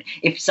hard.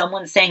 If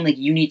someone's saying, like,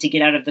 you need to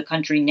get out of the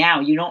country now,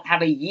 you don't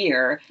have a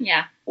year.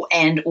 Yeah.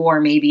 And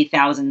or maybe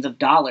thousands of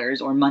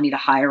dollars or money to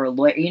hire a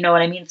lawyer. You know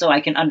what I mean? So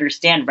I can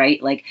understand,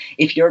 right? Like,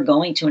 if you're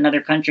going to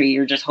another country,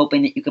 you're just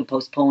hoping that you can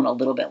postpone a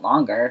little bit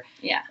longer.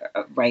 Yeah.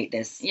 Right?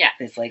 This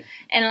like,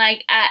 and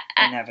like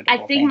I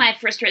think thing. my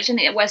frustration,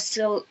 it was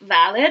still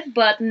valid,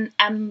 but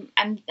I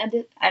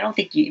don't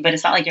think you. But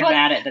it's not like you're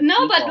mad at the no,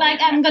 people. but like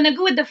I'm gonna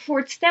go with the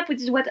 4th step,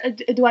 which is what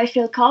do I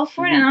feel called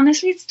for? Mm-hmm. And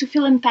honestly, it's to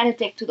feel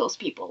empathetic to those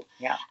people.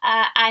 Yeah.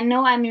 I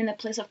know I'm in a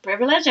place of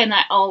privilege, and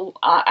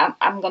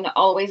I'm gonna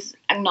always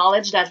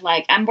acknowledge that,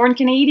 like, I'm born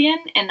Canadian,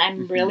 and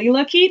I'm really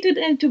lucky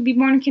to be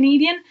born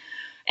Canadian.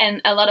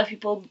 And a lot of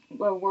people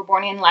were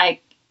born in,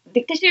 like,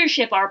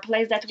 dictatorship or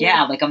place that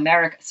like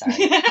America. Sorry.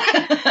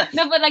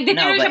 No, but like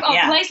dictatorship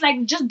or place,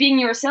 like, just being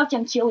yourself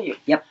can kill you.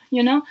 Yep.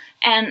 You know,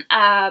 and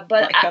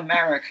but like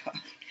America.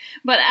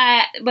 But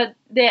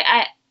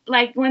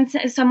like when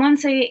someone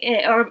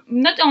say, or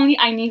not only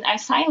I need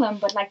asylum,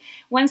 but like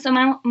when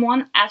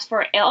someone asks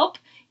for help,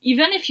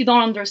 even if you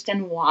don't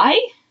understand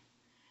why,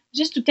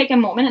 just to take a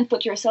moment and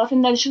put yourself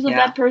in the shoes of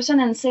that person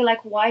and say,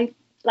 like, why,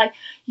 like,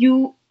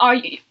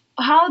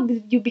 how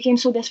did you become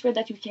so desperate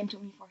that you came to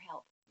me for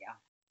help? Yeah.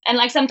 And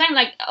like sometimes,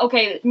 like,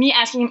 okay, me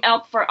asking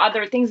help for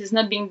other things is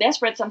not being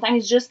desperate.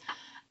 Sometimes it's just,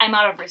 I'm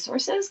out of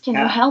resources. Can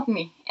you help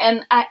me?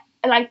 And I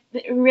like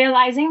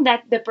realizing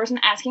that the person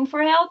asking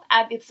for help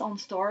had its own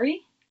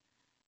story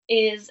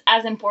is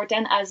as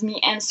important as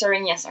me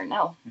answering yes or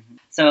no. Mm-hmm.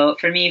 So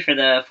for me, for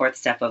the 4th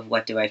step of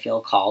what do I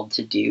feel called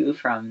to do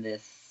from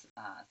this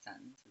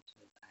sentence, which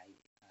was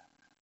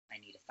I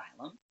need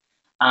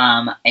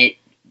asylum. It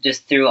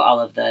just through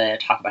all of the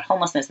talk about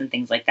homelessness and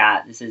things like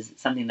that, this is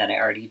something that I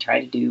already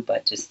try to do,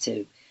 but just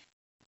to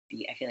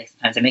be, I feel like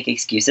sometimes I make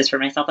excuses for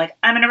myself, like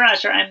I'm in a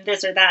rush or I'm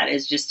this or that,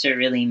 is just to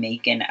really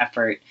make an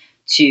effort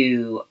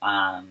to,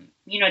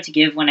 to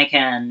give when I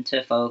can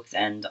to folks,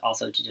 and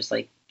also to just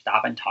like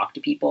stop and talk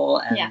to people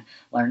and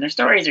learn their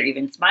stories, or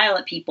even smile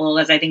at people,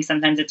 as I think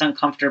sometimes it's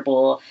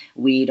uncomfortable.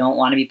 We don't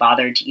want to be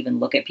bothered to even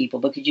look at people,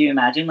 but could you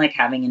imagine like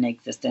having an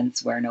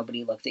existence where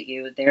nobody looks at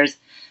you? There's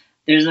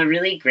a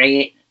really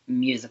great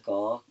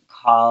musical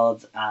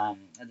called The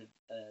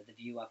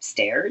View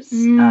Upstairs.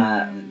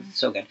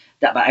 So good.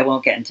 But I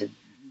won't get into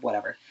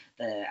whatever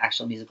the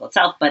actual musical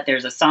itself, but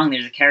there's a song,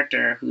 there's a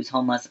character who's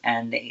homeless,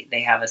 and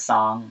they have a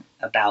song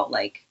about,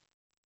 like,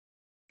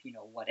 you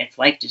know, what it's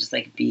like to just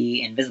like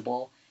be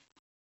invisible,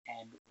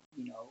 and,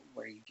 you know,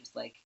 where you just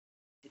like,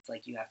 it's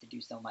like you have to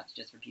do so much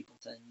just for people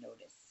to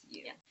notice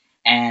you.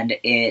 And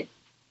it,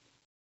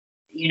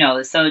 you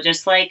know, so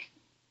just like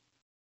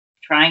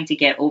trying to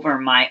get over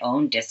my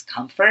own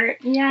discomfort,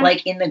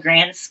 like in the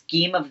grand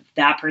scheme of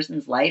that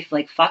person's life,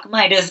 like fuck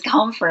my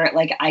discomfort.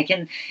 Like I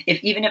can,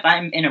 even if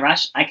I'm in a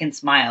rush, I can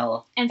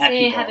smile and at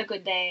say people. Have a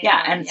good day.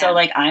 So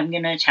like I'm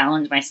gonna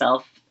challenge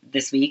myself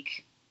this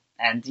week,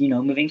 and, you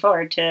know, moving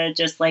forward, to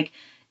just like,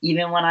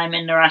 even when I'm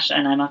in a rush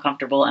and I'm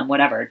uncomfortable and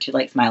whatever, to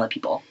like smile at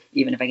people,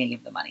 even if I can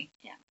give them money.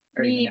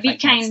 Or be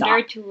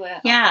kinder to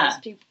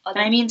people. And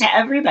I mean to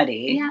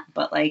everybody.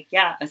 But like,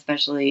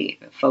 especially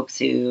folks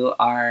who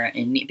are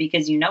in need,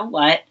 because you know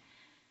what?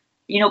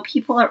 You know,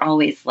 people are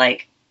always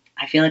like,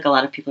 I feel like a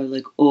lot of people are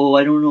like, oh,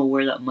 I don't know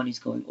where that money's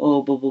going.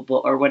 Oh, blah, blah,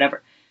 blah, or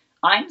whatever.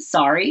 I'm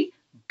sorry,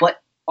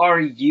 but are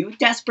you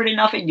desperate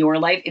enough in your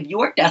life? If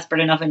you're desperate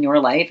enough in your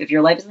life, if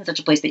your life is in such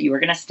a place that you are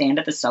going to stand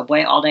at the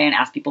subway all day and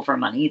ask people for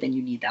money, then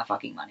you need that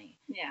fucking money.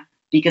 Yeah.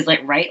 Because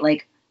like, right,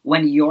 like,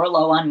 when you're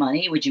low on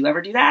money, would you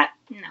ever do that?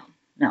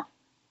 No.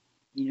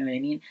 You know what I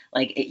mean?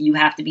 Like, you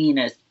have to be in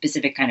a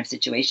specific kind of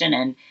situation.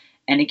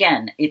 And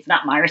again, it's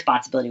not my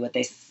responsibility what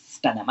they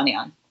spend that money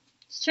on.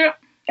 It's true.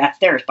 That's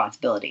their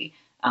responsibility.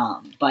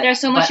 But there's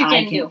so much you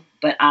can do.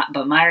 But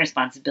my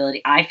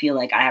responsibility, I feel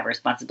like I have a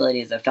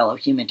responsibility as a fellow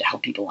human to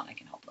help people when I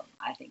can help them.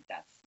 I think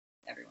that's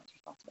everyone's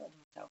responsibility.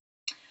 So,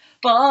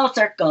 full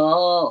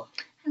circle.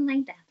 I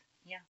like that.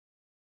 Yeah.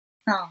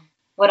 Oh.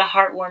 What a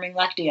heartwarming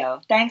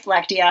Lectio. Thanks,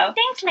 Lectio.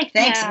 Thanks, Lectio.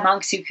 Thanks,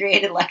 monks who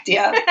created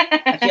Lectio.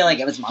 I feel like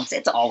it was monks.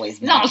 It's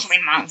always monks. It's always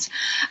been monks.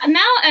 And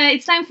now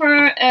it's time for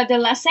the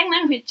last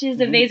segment, which is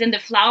the vase and the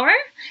flower,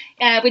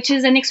 which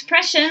is an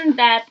expression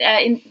that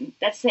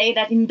say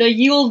that in the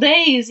ye olde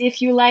days,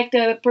 if you like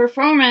the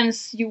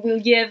performance, you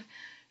will give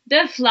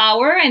the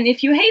flower, and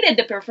if you hated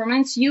the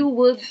performance, you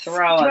would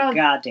throw a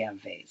goddamn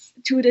vase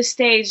to the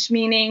stage,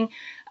 meaning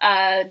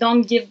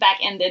don't give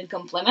back-ended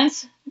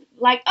compliments.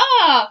 Like,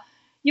 oh,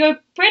 you're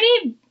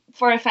pretty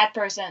for a fat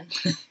person.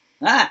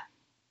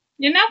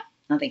 You know?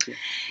 No, thank you.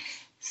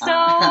 So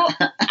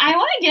I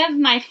want to give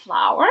my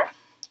flower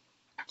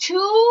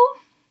to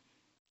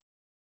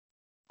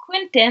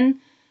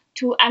Quentin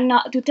to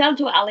tell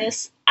to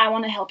Alice, I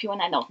want to help you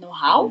and I don't know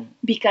how,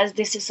 because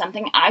this is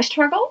something I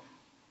struggle.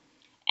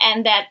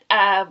 and that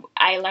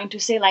I learned to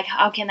say like,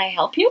 how can I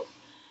help you?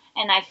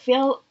 And I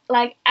feel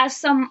like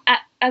as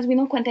we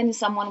know, Quentin is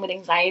someone with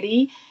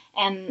anxiety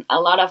and a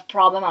lot of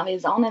problem of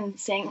his own, and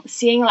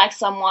seeing like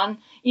someone,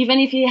 even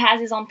if he has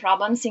his own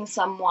problems, seeing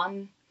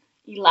someone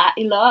he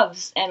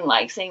loves and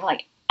like saying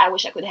like, I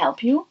wish I could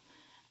help you.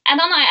 I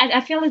don't know.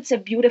 I feel it's a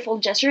beautiful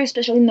gesture,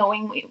 especially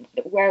knowing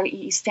where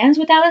he stands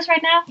with Alice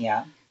right now.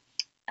 Yeah.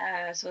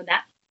 So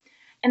that.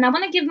 And I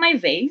want to give my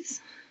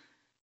vase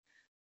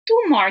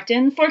to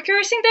Martin for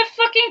cursing the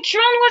fucking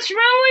throne. What's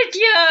wrong with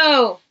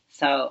you?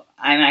 So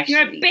I'm actually...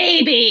 You're a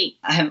baby.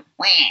 I'm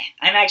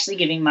actually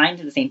giving mine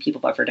to the same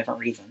people, but for different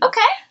reasons. Okay.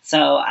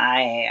 So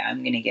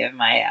I'm going to give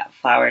my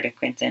flower to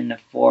Quentin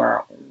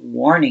for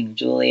warning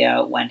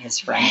Julia when his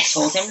friends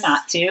told him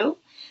not to.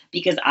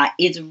 Because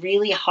it's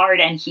really hard,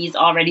 and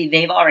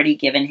they've already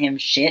given him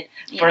shit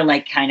for,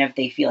 like, kind of,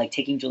 they feel like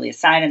taking Julia's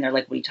side, and they're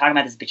like, what are you talking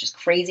about? This bitch is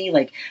crazy.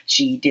 Like,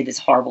 she did this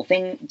horrible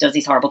thing, does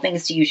these horrible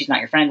things to you. She's not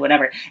your friend,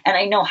 whatever. And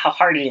I know how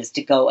hard it is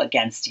to go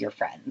against your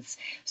friends.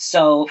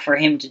 So for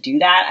him to do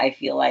that, I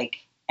feel like,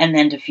 and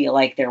then to feel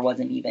like she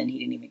didn't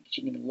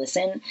even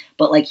listen,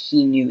 but like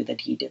he knew that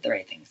he did the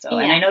right thing. So,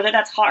 and I know that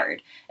that's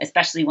hard,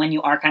 especially when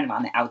you are kind of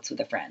on the outs with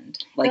a friend.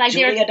 Like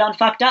Julia done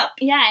fucked up.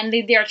 Yeah, and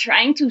they're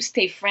trying to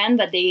stay friends,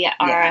 but they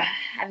are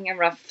having a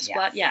rough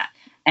spot. Yeah.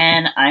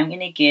 And I'm going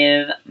to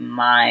give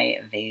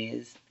my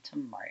vase to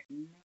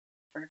Martin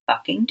for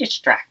fucking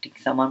distracting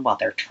someone while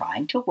they're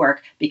trying to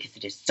work, because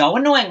it is so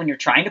annoying when you're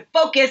trying to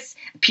focus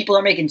and people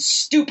are making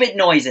stupid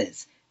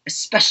noises.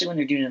 Especially when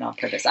they're doing it on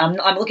purpose. I'm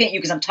looking at you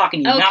because I'm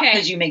talking to you, not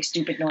because you make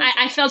stupid noises.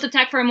 I felt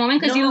attacked for a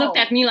moment because you looked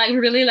at me like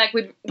really like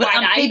with But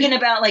wide-eyed. I'm thinking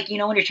about like, when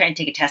you're trying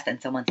to take a test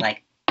and someone's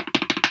like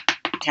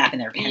tapping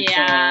their pencil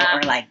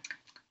or like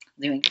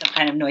doing some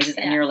kind of noises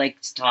and you're like,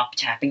 stop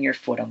tapping your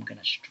foot, I'm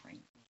gonna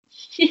strain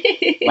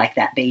you. Like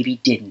that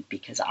baby didn't,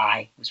 because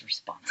I was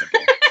responsible.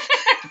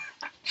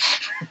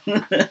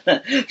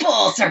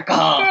 Full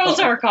circle. Full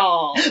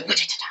circle.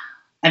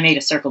 I made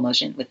a circle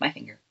motion with my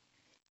finger.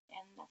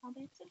 And that's how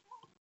they said.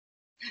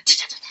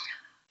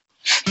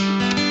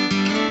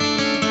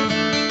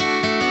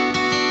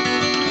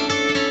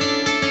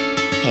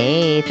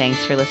 Hey,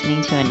 thanks for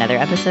listening to another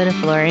episode of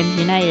Florians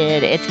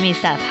United. It's me,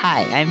 Seth.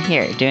 Hi, I'm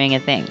here doing a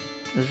thing.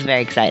 This is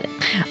very exciting.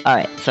 All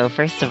right, so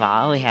first of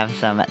all, we have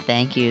some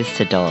thank yous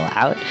to dole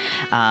out.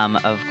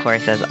 Of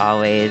course, as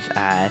always,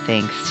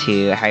 thanks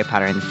to Harry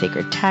Potter and the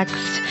Sacred Text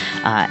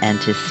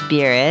and to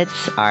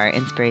Spirits, our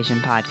inspiration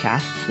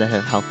podcasts that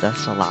have helped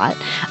us a lot.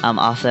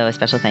 Also, a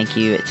special thank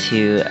you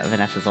to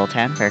Vanessa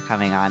Zoltan for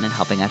coming on and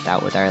helping us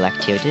out with our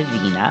Lectio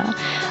Divina.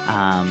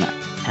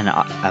 And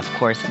of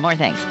course, more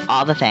thanks.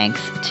 All the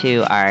thanks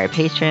to our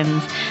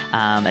patrons,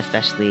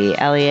 especially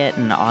Elliot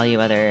and all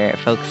you other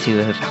folks who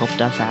have helped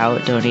us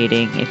out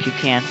donating. If you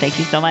can, thank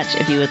you so much.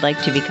 If you would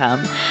like to become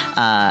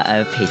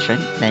a patron,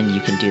 then you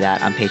can do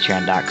that on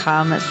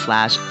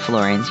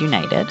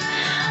patreon.com/FloriansUnited.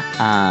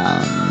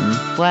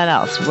 What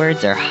else?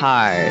 Words are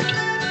hard.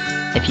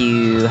 If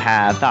you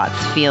have thoughts,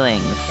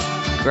 feelings,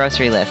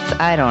 grocery lists,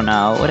 I don't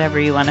know, whatever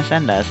you want to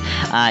send us.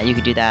 You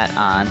can do that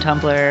on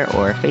Tumblr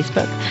or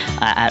Facebook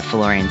at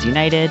Florians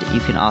United. You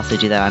can also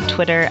do that on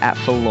Twitter at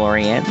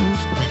Florians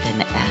with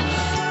an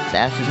S. The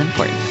S is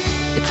important.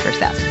 It's for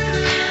Seth.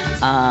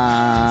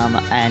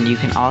 And you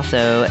can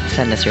also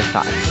send us your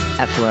thoughts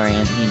at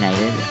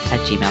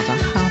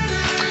floriansunited@gmail.com.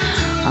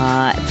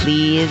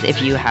 Please,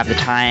 if you have the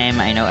time,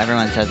 I know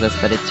everyone says this,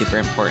 but it's super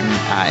important,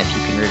 if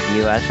you can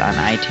review us on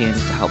iTunes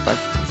to help us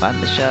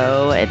fund the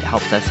show. It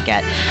helps us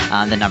get,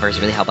 the numbers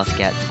really help us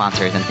get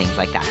sponsors and things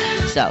like that.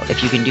 So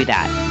if you can do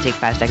that, take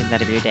 5 seconds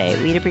out of your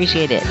day. We'd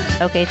appreciate it.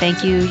 Okay,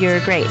 thank you. You're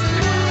great.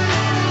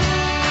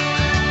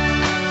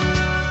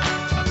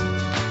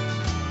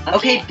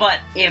 Okay, but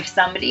if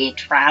somebody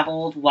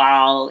traveled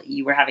while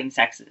you were having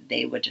sex,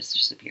 they would just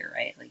disappear,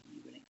 right? Like,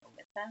 you wouldn't go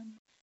with them?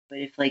 But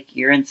if, like,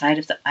 you're inside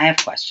of... I have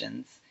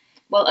questions.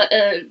 Well,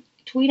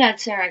 tweet at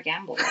Sarah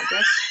Gamble, I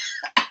guess.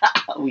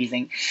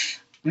 Wheezing.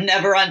 I'm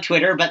never on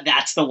Twitter, but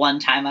that's the one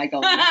time I go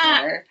on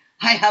Twitter.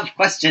 I have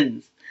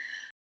questions.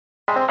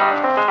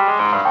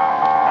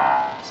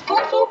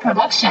 Spoonful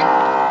Production.